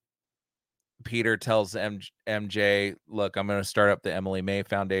Peter tells MJ, look, I'm going to start up the Emily May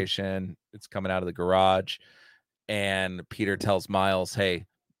Foundation. It's coming out of the garage. And Peter tells Miles, hey,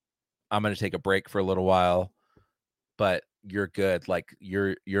 I'm going to take a break for a little while, but you're good. Like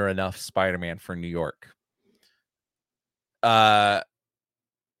you're enough Spider-Man for New York.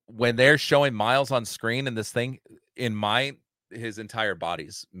 When they're showing Miles on screen and this thing his entire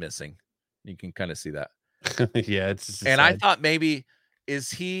body's missing. You can kind of see that. Yeah, it's and I thought maybe,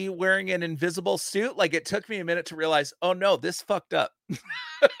 is he wearing an invisible suit? Like it took me a minute to realize, oh no, this fucked up.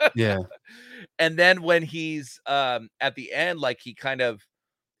 Yeah. And then when he's at the end, like he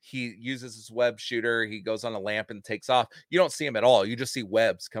uses his web shooter, he goes on a lamp and takes off. You don't see him at all. You just see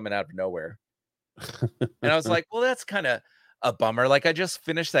webs coming out of nowhere. And I was like, well, that's kind of a bummer. Like I just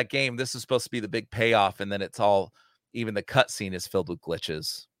finished that game. This is supposed to be the big payoff, and then it's all, even the cutscene is filled with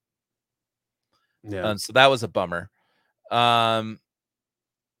glitches. Yeah. So that was a bummer. But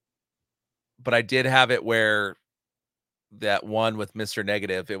I did have it where that one with Mr.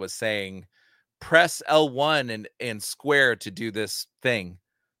 Negative, it was saying press L1 and square to do this thing.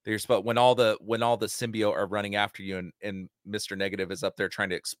 There's but when all the symbiote are running after you and Mr. Negative is up there trying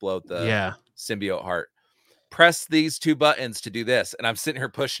to explode the symbiote heart. Press these two buttons to do this. And I'm sitting here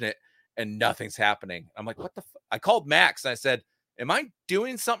pushing it and nothing's happening. I'm like, what the I called Max and I said, am I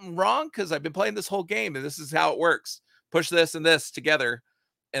doing something wrong? Because I've been playing this whole game and this is how it works. Push this and this together,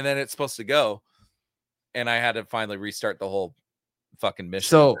 and then it's supposed to go. And I had to finally restart the whole fucking mission.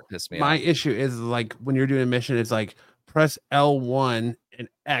 So my issue is like when you're doing a mission, it's like press L1 and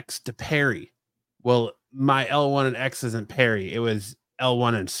X to parry. Well, my L1 and X isn't parry. It was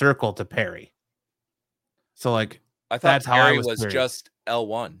L1 and circle to parry. So like I thought that's parry how was just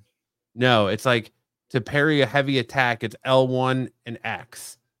L1. No, it's like to parry a heavy attack, it's L1 and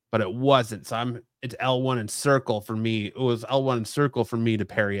X, but it wasn't. So it's L1 and circle for me. It was L1 and circle for me to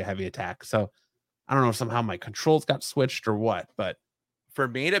parry a heavy attack. So I don't know if somehow my controls got switched or what, but for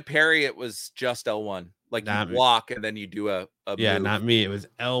me to parry, it was just L1. Like you walk and then you do a move. Not me. It was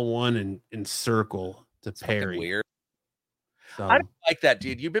L1 and circle to parry. Weird. So. I don't like that,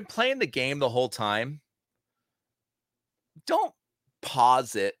 dude. You've been playing the game the whole time. Don't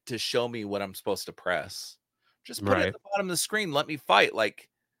pause it to show me what I'm supposed to press. Just put it at the bottom of the screen. Let me fight. Like,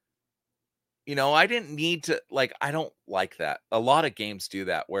 I didn't need to, like, I don't like that. A lot of games do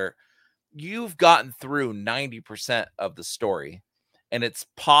that where you've gotten through 90% of the story and it's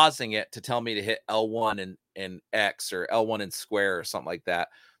pausing it to tell me to hit L1 and X or L1 and square or something like that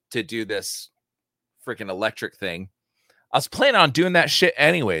to do this freaking electric thing. I was planning on doing that shit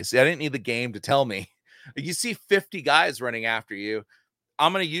anyways. I didn't need the game to tell me. You see 50 guys running after you.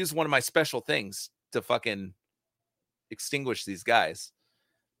 I'm going to use one of my special things to fucking extinguish these guys.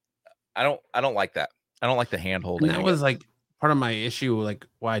 I don't like that. I don't like the hand holding. And that was like part of my issue, like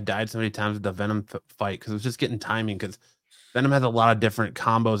why I died so many times with the Venom fight, because it was just getting timing, because Venom has a lot of different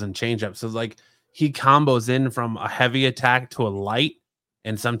combos and change ups. So like he combos in from a heavy attack to a light,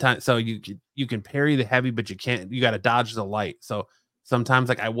 and sometimes so you can parry the heavy, but you got to dodge the light. So sometimes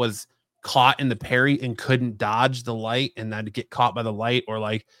like I was caught in the parry and couldn't dodge the light, and I'd get caught by the light, or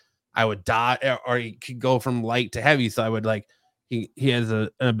like I would dodge, or he could go from light to heavy. So I would like he has an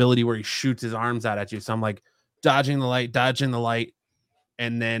ability where he shoots his arms out at you. So I'm like dodging the light,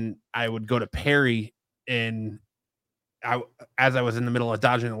 and then I would go to parry, and as I was in the middle of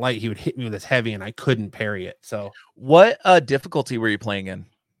dodging the light, he would hit me with his heavy, and I couldn't parry it. So what difficulty were you playing in?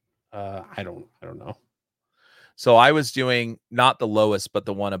 I don't know. So I was doing not the lowest, but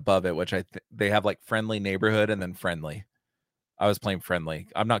the one above it, which they have like friendly neighborhood and then friendly. I was playing friendly.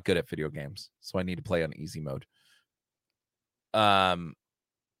 I'm not good at video games, so I need to play on easy mode. And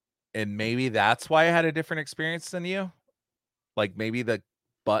maybe that's why I had a different experience than you. Like maybe the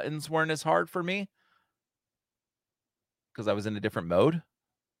buttons weren't as hard for me because I was in a different mode.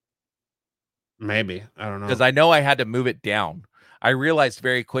 Maybe. I don't know. Because I know I had to move it down. I realized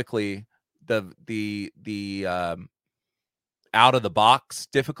very quickly the out of the box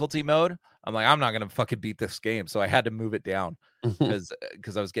difficulty mode. I'm like, I'm not gonna fucking beat this game, so I had to move it down.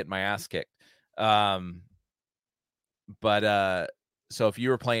 because I was getting my ass kicked. But so if you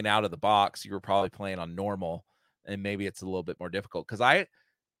were playing out of the box, you were probably playing on normal, and maybe it's a little bit more difficult. Because I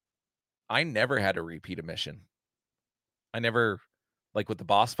never had to repeat a mission. I never, like with the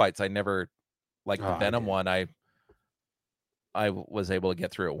boss fights, I never, like the Venom one, I was able to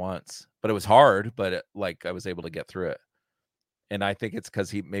get through it once, but it was hard, but like I was able to get through it. And I think it's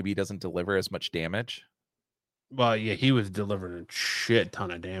because he doesn't deliver as much damage. Well, yeah, he was delivering a shit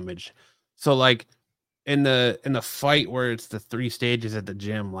ton of damage. So like in the fight where it's the 3 stages at the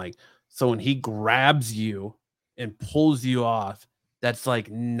gym, like so when he grabs you and pulls you off, that's like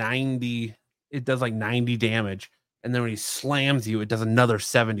 90, it does like 90 damage. And then when he slams you, it does another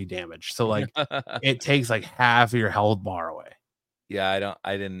 70 damage. So like it takes like half of your health bar away. Yeah,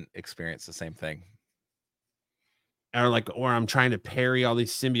 I didn't experience the same thing. Or I'm trying to parry all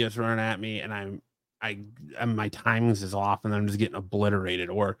these symbiotes running at me, and my timings is off, and I'm just getting obliterated.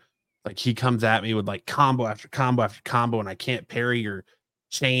 Or like he comes at me with like combo after combo after combo, and I can't parry your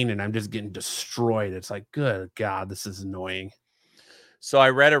chain, and I'm just getting destroyed. It's like, good God, this is annoying. So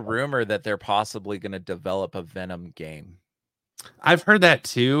I read a rumor that they're possibly going to develop a Venom game. I've heard that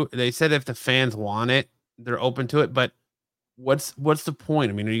too. They said if the fans want it, they're open to it. But what's the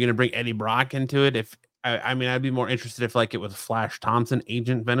point? I mean, are you going to bring Eddie Brock into it? If I mean, I'd be more interested if like it was Flash Thompson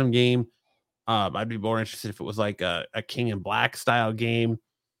Agent Venom game. I'd be more interested if it was like a King in Black style game.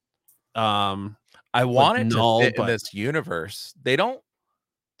 I want it to fit in but this universe.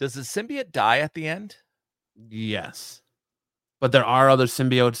 Does the symbiote die at the end? Yes, but there are other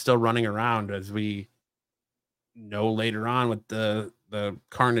symbiotes still running around, as we know later on with the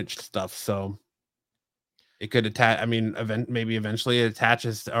Carnage stuff. So it could attach. I mean, maybe eventually it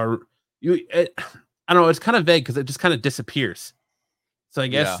attaches, or I don't know. It's kind of vague because it just kind of disappears. So I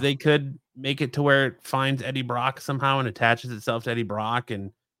guess they could make it to where it finds Eddie Brock somehow and attaches itself to Eddie Brock,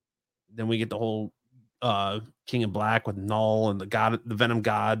 and then we get the whole King in Black with Null and the Venom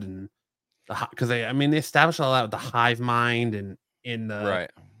God, and because they established all that with the hive mind and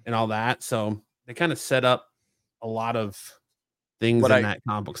and all that. So they kind of set up a lot of things in that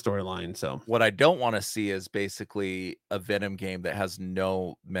comic book storyline. So what I don't want to see is basically a Venom game that has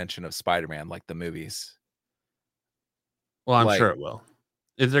no mention of Spider-Man, like the movies. Well, I'm sure it will.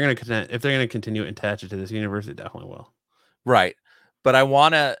 If they're going to continue and attach it to this universe, it definitely will. Right. But I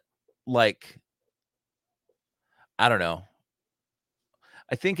want to, like, I don't know.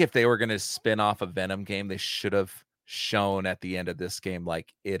 I think if they were going to spin off a Venom game, they should have shown at the end of this game,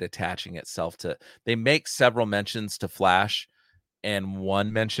 like it attaching itself to, they make several mentions to Flash and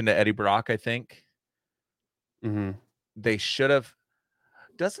one mention to Eddie Brock, I think. Mm-hmm. They should have.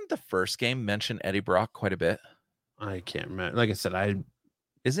 Doesn't the first game mention Eddie Brock quite a bit? I can't remember. Like I said,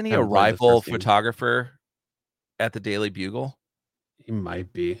 isn't he a rival photographer at the Daily Bugle? He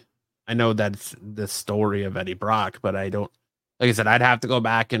might be. I know that's the story of Eddie Brock, but I don't. Like I said, I'd have to go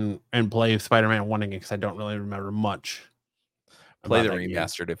back and play Spider-Man 1 again because I don't really remember much. Play the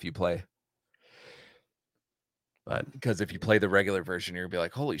remastered if you play. But because if you play the regular version, you're gonna be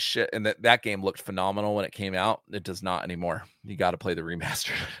like, holy shit. And that game looked phenomenal when it came out. It does not anymore. You got to play the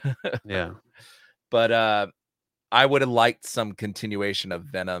remastered. Yeah. But I would have liked some continuation of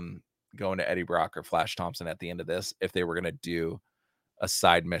Venom going to Eddie Brock or Flash Thompson at the end of this if they were going to do a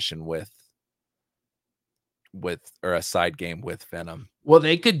side mission with or a side game with Venom. Well,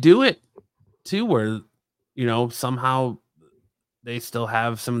 they could do it too, where somehow they still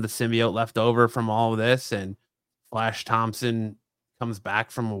have some of the symbiote left over from all of this, and Flash Thompson comes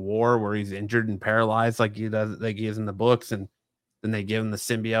back from a war where he's injured and paralyzed like he is in the books, and then they give him the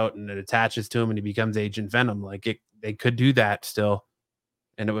symbiote and it attaches to him and he becomes Agent Venom. Like they could do that still,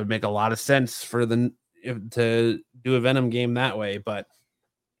 and it would make a lot of sense for them to do a Venom game that way. But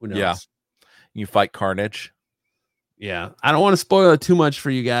who knows? Yeah, you fight Carnage. Yeah, I don't want to spoil it too much for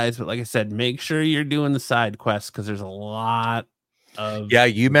you guys, but like I said, make sure you're doing the side quests because there's a lot of. Yeah,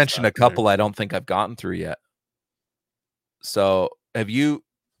 you mentioned a couple I don't think I've gotten through yet. So have you?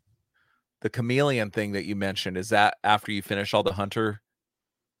 The chameleon thing that you mentioned, is that after you finish all the hunter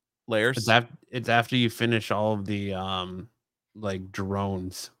layers? It's after you finish all of the like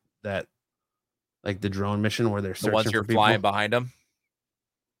drones, that like the drone mission where they're searching the ones you're flying behind them.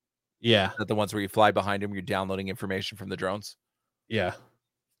 Yeah, is that the ones where you fly behind them, you're downloading information from the drones. Yeah.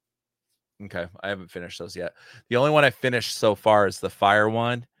 Okay, I haven't finished those yet. The only one I finished so far is the fire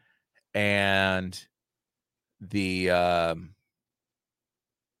one, and the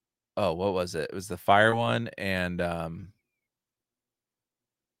what was it? It was the fire one, and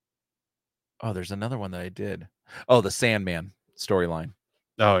there's another one that I did. Oh, the Sandman storyline.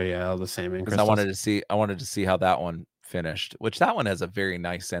 Oh yeah, the Sandman. Because I wanted to see how that one finished, which that one has a very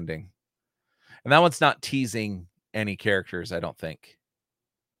nice ending. And that one's not teasing any characters, I don't think.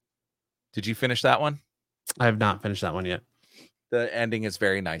 Did you finish that one? I have not finished that one yet. The ending is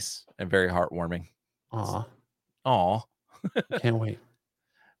very nice and very heartwarming. Aw. Can't wait.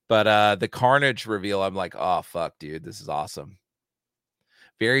 But the Carnage reveal, I'm like, oh fuck, dude, this is awesome.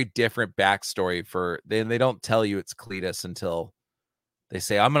 Very different backstory for they don't tell you it's Cletus until they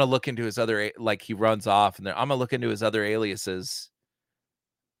say, I'm gonna look into his other, like he runs off and I'm gonna look into his other aliases.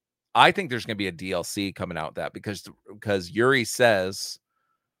 I think there's gonna be a DLC coming out with that because Yuri says,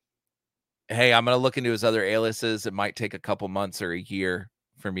 hey, I'm gonna look into his other aliases. It might take a couple months or a year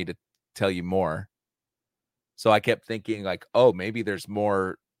for me to tell you more. So I kept thinking like, oh, maybe there's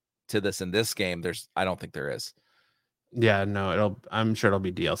more to this in this game. I don't think there is. Yeah, no, I'm sure it'll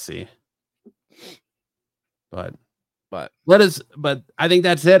be DLC. But I think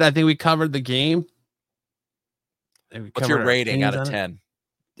that's it. I think we covered the game. What's your rating out of 10?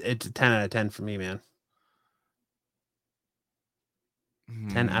 It's a 10 out of 10 for me, man.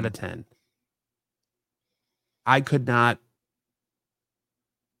 10 out of 10. I could not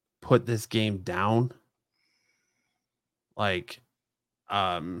put this game down. Like,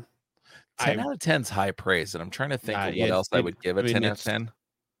 10 out of 10 is high praise, and I'm trying to think of what else I would give a 10 out of 10. I'm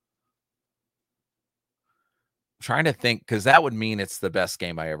trying to think, because that would mean it's the best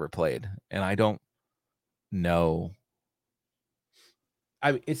game I ever played, and I don't know.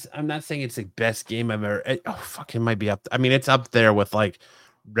 I'm not saying it's the best game I've ever. It might be up. I mean, it's up there with like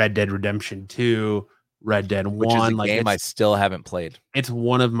Red Dead Redemption 2, Red Dead 1. Which is a game I still haven't played. It's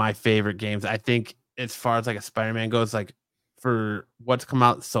one of my favorite games. I think as far as like a Spider-Man goes, like for what's come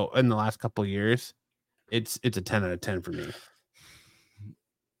out so in the last couple of years, it's a 10 out of 10 for me.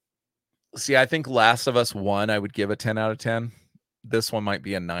 See, I think Last of Us 1 I would give a 10 out of 10. This one might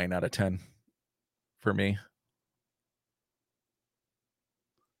be a 9 out of 10 for me.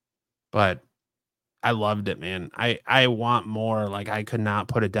 But I loved it, man. I want more. Like I could not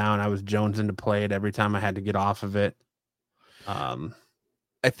put it down. I was jonesing to play it every time I had to get off of it.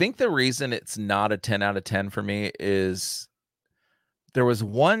 I think the reason it's not a 10 out of 10 for me is there was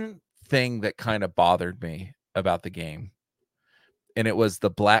one thing that kind of bothered me about the game, and it was the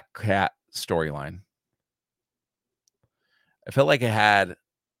Black Cat storyline. I felt like it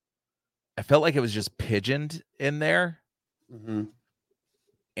was just pigeoned in there. Mm-hmm.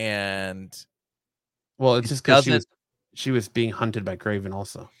 And well, it's just because she was being hunted by Kraven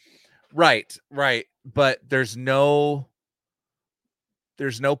also. Right. But there's no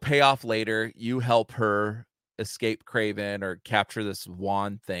payoff later. You help her escape Kraven or capture this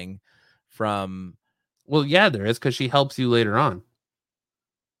wand thing from. Well, yeah, there is, because she helps you later on.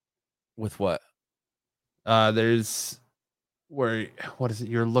 With what? There's what is it?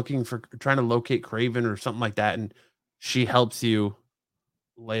 You're trying to locate Kraven or something like that, and she helps you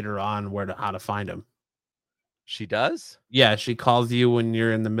later on how to find him. She does? Yeah, she calls you when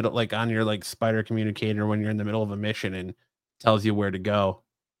you're in the middle, like on your like spider communicator when you're in the middle of a mission, and tells you where to go.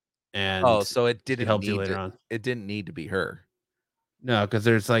 And so it didn't help you later on. It didn't need to be her. No,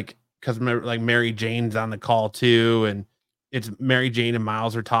 because like Mary Jane's on the call too, and it's Mary Jane and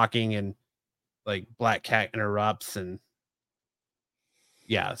Miles are talking, and like Black Cat interrupts, and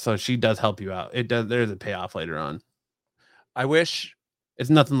yeah, so she does help you out. There's a payoff later on. I wish. It's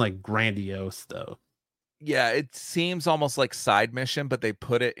nothing like grandiose though. Yeah, it seems almost like side mission, but they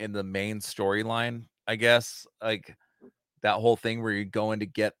put it in the main storyline, I guess. Like that whole thing where you're going to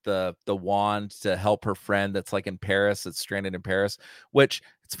get the wand to help her friend that's like in Paris, that's stranded in Paris, which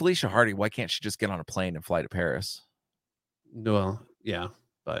it's Felicia Hardy. Why can't she just get on a plane and fly to Paris? Well, yeah,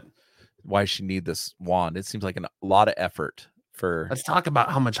 but why she need this wand? It seems like a lot of effort for. Let's talk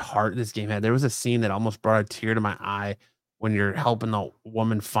about how much heart this game had. There was a scene that almost brought a tear to my eye when you're helping the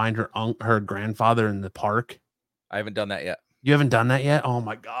woman find her grandfather in the park. I haven't done that yet. You haven't done that yet? Oh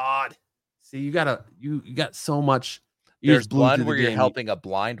my God. See, you got so much. There's one where you're helping a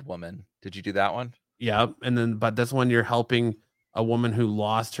blind woman. Did you do that one? Yeah. But this one you're helping a woman who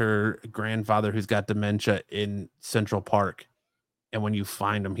lost her grandfather who's got dementia in Central Park. And when you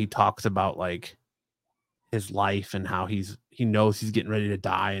find him, he talks about like his life and how he knows he's getting ready to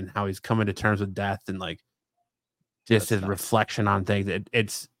die and how he's coming to terms with death, and like just his reflection on things.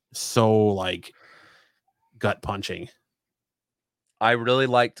 It's so like gut punching. I really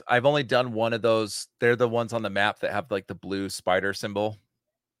liked. I've only done one of those. They're the ones on the map that have like the blue spider symbol.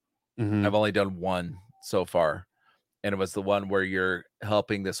 Mm-hmm. I've only done one so far, and it was the one where you're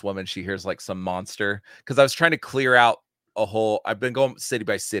helping this woman. She hears like some monster, because I was trying to clear out a whole. I've been going city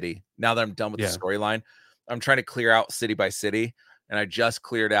by city. Now that I'm done with the storyline, I'm trying to clear out city by city, and I just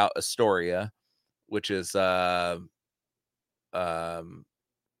cleared out Astoria, which is queens,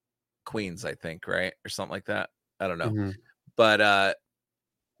 I think, right? Or something like that. I don't know. Mm-hmm. But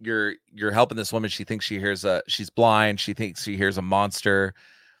you're helping this woman. She thinks she's blind. She thinks she hears a monster.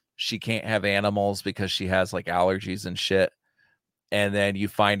 She can't have animals because she has like allergies and shit. And then you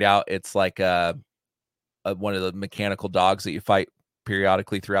find out it's like one of the mechanical dogs that you fight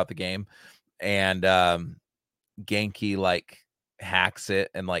periodically throughout the game. And Genki like hacks it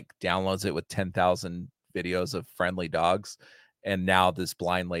and like downloads it with 10,000 videos of friendly dogs. And now this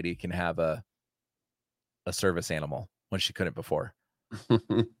blind lady can have a service animal when she couldn't before.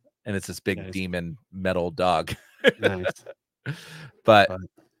 And it's this big Nice. demon metal dog. Nice. But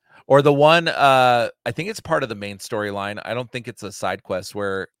or the one, I think it's part of the main storyline. I don't think it's a side quest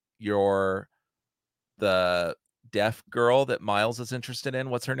where you're the deaf girl that Miles is interested in.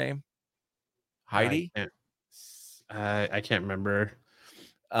 What's her name? Heidi? I can't remember.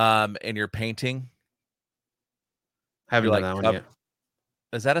 And you're painting. Haven't done that one yet.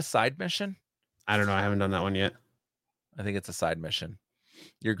 Is that a side mission? I don't know. I haven't done that one yet. I think it's a side mission.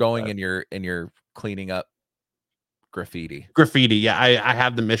 You're going and you're cleaning up graffiti. Yeah, I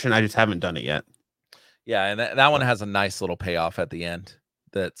have the mission. I just haven't done it yet. Yeah, and that one has a nice little payoff at the end.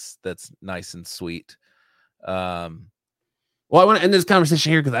 That's nice and sweet. Well, I want to end this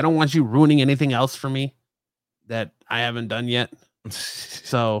conversation here because I don't want you ruining anything else for me that I haven't done yet.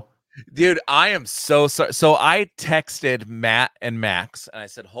 So, dude, I am so sorry. So I texted Matt and Max and I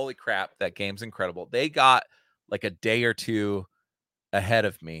said, holy crap, that game's incredible. They got like a day or two ahead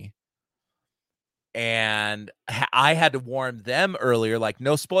of me. And I had to warn them earlier, like,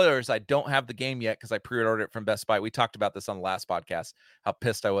 no spoilers. I don't have the game yet because I pre-ordered it from Best Buy. We talked about this on the last podcast, how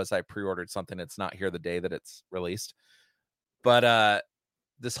pissed I was. I pre-ordered something. It's not here the day that it's released. But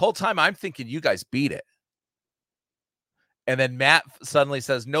this whole time I'm thinking you guys beat it. And then Matt suddenly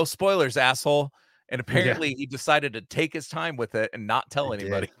says, no spoilers, asshole. And apparently he decided to take his time with it and not tell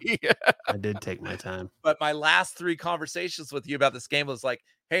anybody. I did take my time. But my last 3 conversations with you about this game was like,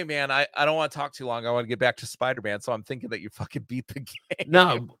 hey, man, I don't want to talk too long. I want to get back to Spider-Man. So I'm thinking that you fucking beat the game.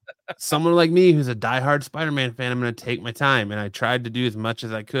 No, someone like me who's a diehard Spider-Man fan, I'm going to take my time. And I tried to do as much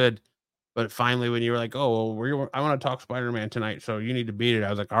as I could. But finally, when you were like, oh, well, I want to talk Spider-Man tonight, so you need to beat it. I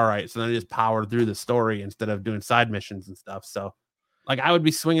was like, all right. So then I just powered through the story instead of doing side missions and stuff. So like I would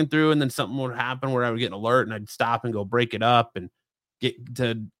be swinging through and then something would happen where I would get an alert and I'd stop and go break it up and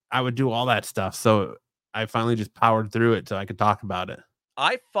I would do all that stuff. So I finally just powered through it so I could talk about it.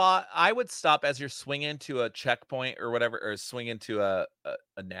 I thought I would stop as you're swinging to a checkpoint or whatever, or swing into a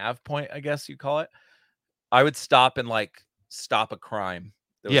nav point, I guess you call it. I would stop and like stop a crime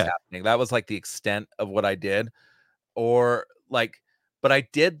that was happening. That was like the extent of what I did. Or like, but I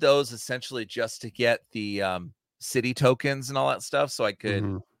did those essentially just to get the city tokens and all that stuff so I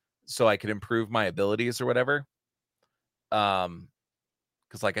could improve my abilities or whatever.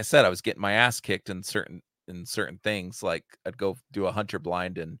 Because like I said, I was getting my ass kicked in certain things. Like I'd go do a hunter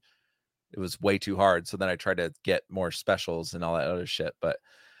blind and it was way too hard. So then I tried to get more specials and all that other shit. But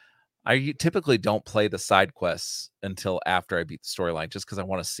I typically don't play the side quests until after I beat the storyline, just because I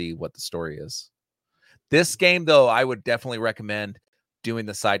want to see what the story is. This game, though, I would definitely recommend doing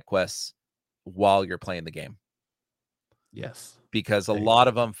the side quests while you're playing the game. Yes. Because a lot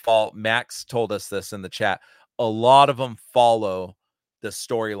of them fall. Max told us this in the chat. A lot of them follow the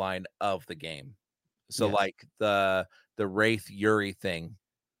storyline of the game. So like the Wraith Yuri thing,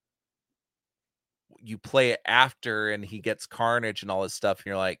 you play it after and he gets Carnage and all this stuff. And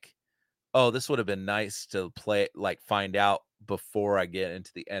you're like, oh, this would have been nice to play, like find out before I get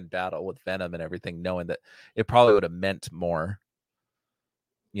into the end battle with Venom and everything, knowing that it probably would have meant more,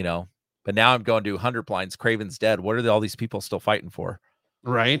 you know. But now I'm going to 100 blinds. Craven's dead. What are all these people still fighting for?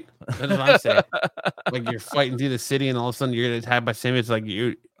 Right. That's what I say. Like you're fighting through the city and all of a sudden you're getting attacked by Samus. It's like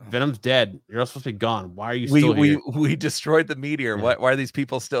Venom's dead. You're all supposed to be gone. Why are you still here? We destroyed the meteor. Yeah. Why are these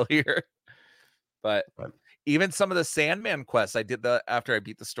people still here? But even some of the Sandman quests I did after I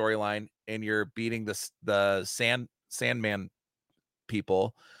beat the storyline, and you're beating the Sandman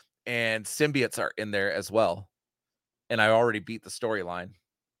people, and symbiotes are in there as well. And I already beat the storyline.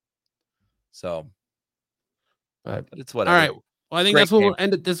 So but it's whatever. All right. Well, I think that's what we'll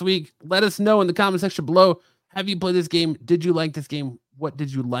end it this week. Let us know in the comment section below. Have you played this game? Did you like this game? What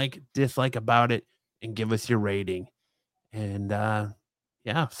did you like, dislike about it? And give us your rating. And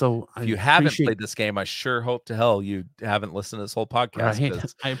yeah, so if you haven't played this game, I sure hope to hell you haven't listened to this whole podcast.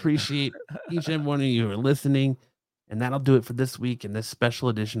 Right. I appreciate each and every one of you who are listening. And that'll do it for this week in this special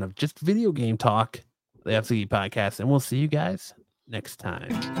edition of Just Video Game Talk, the FCE podcast. And we'll see you guys next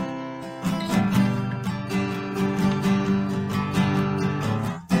time.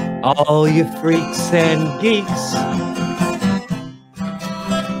 All you freaks and geeks,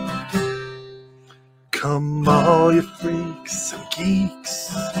 Come all you freaks and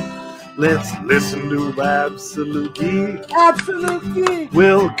geeks. Let's listen to Absolute Geek. Absolute Geek.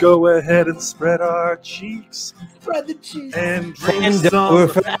 We'll go ahead and spread our cheeks. Spread the cheese. And drink And some we're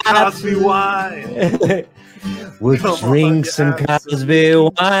for Cosby wine. We'll Come drink on, some Absolute Cosby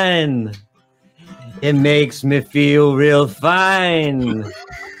wine. It makes me feel real fine.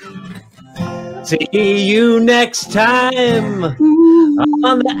 See you next time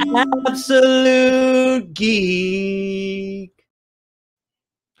on the Absolute Geek.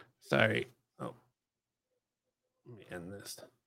 Sorry.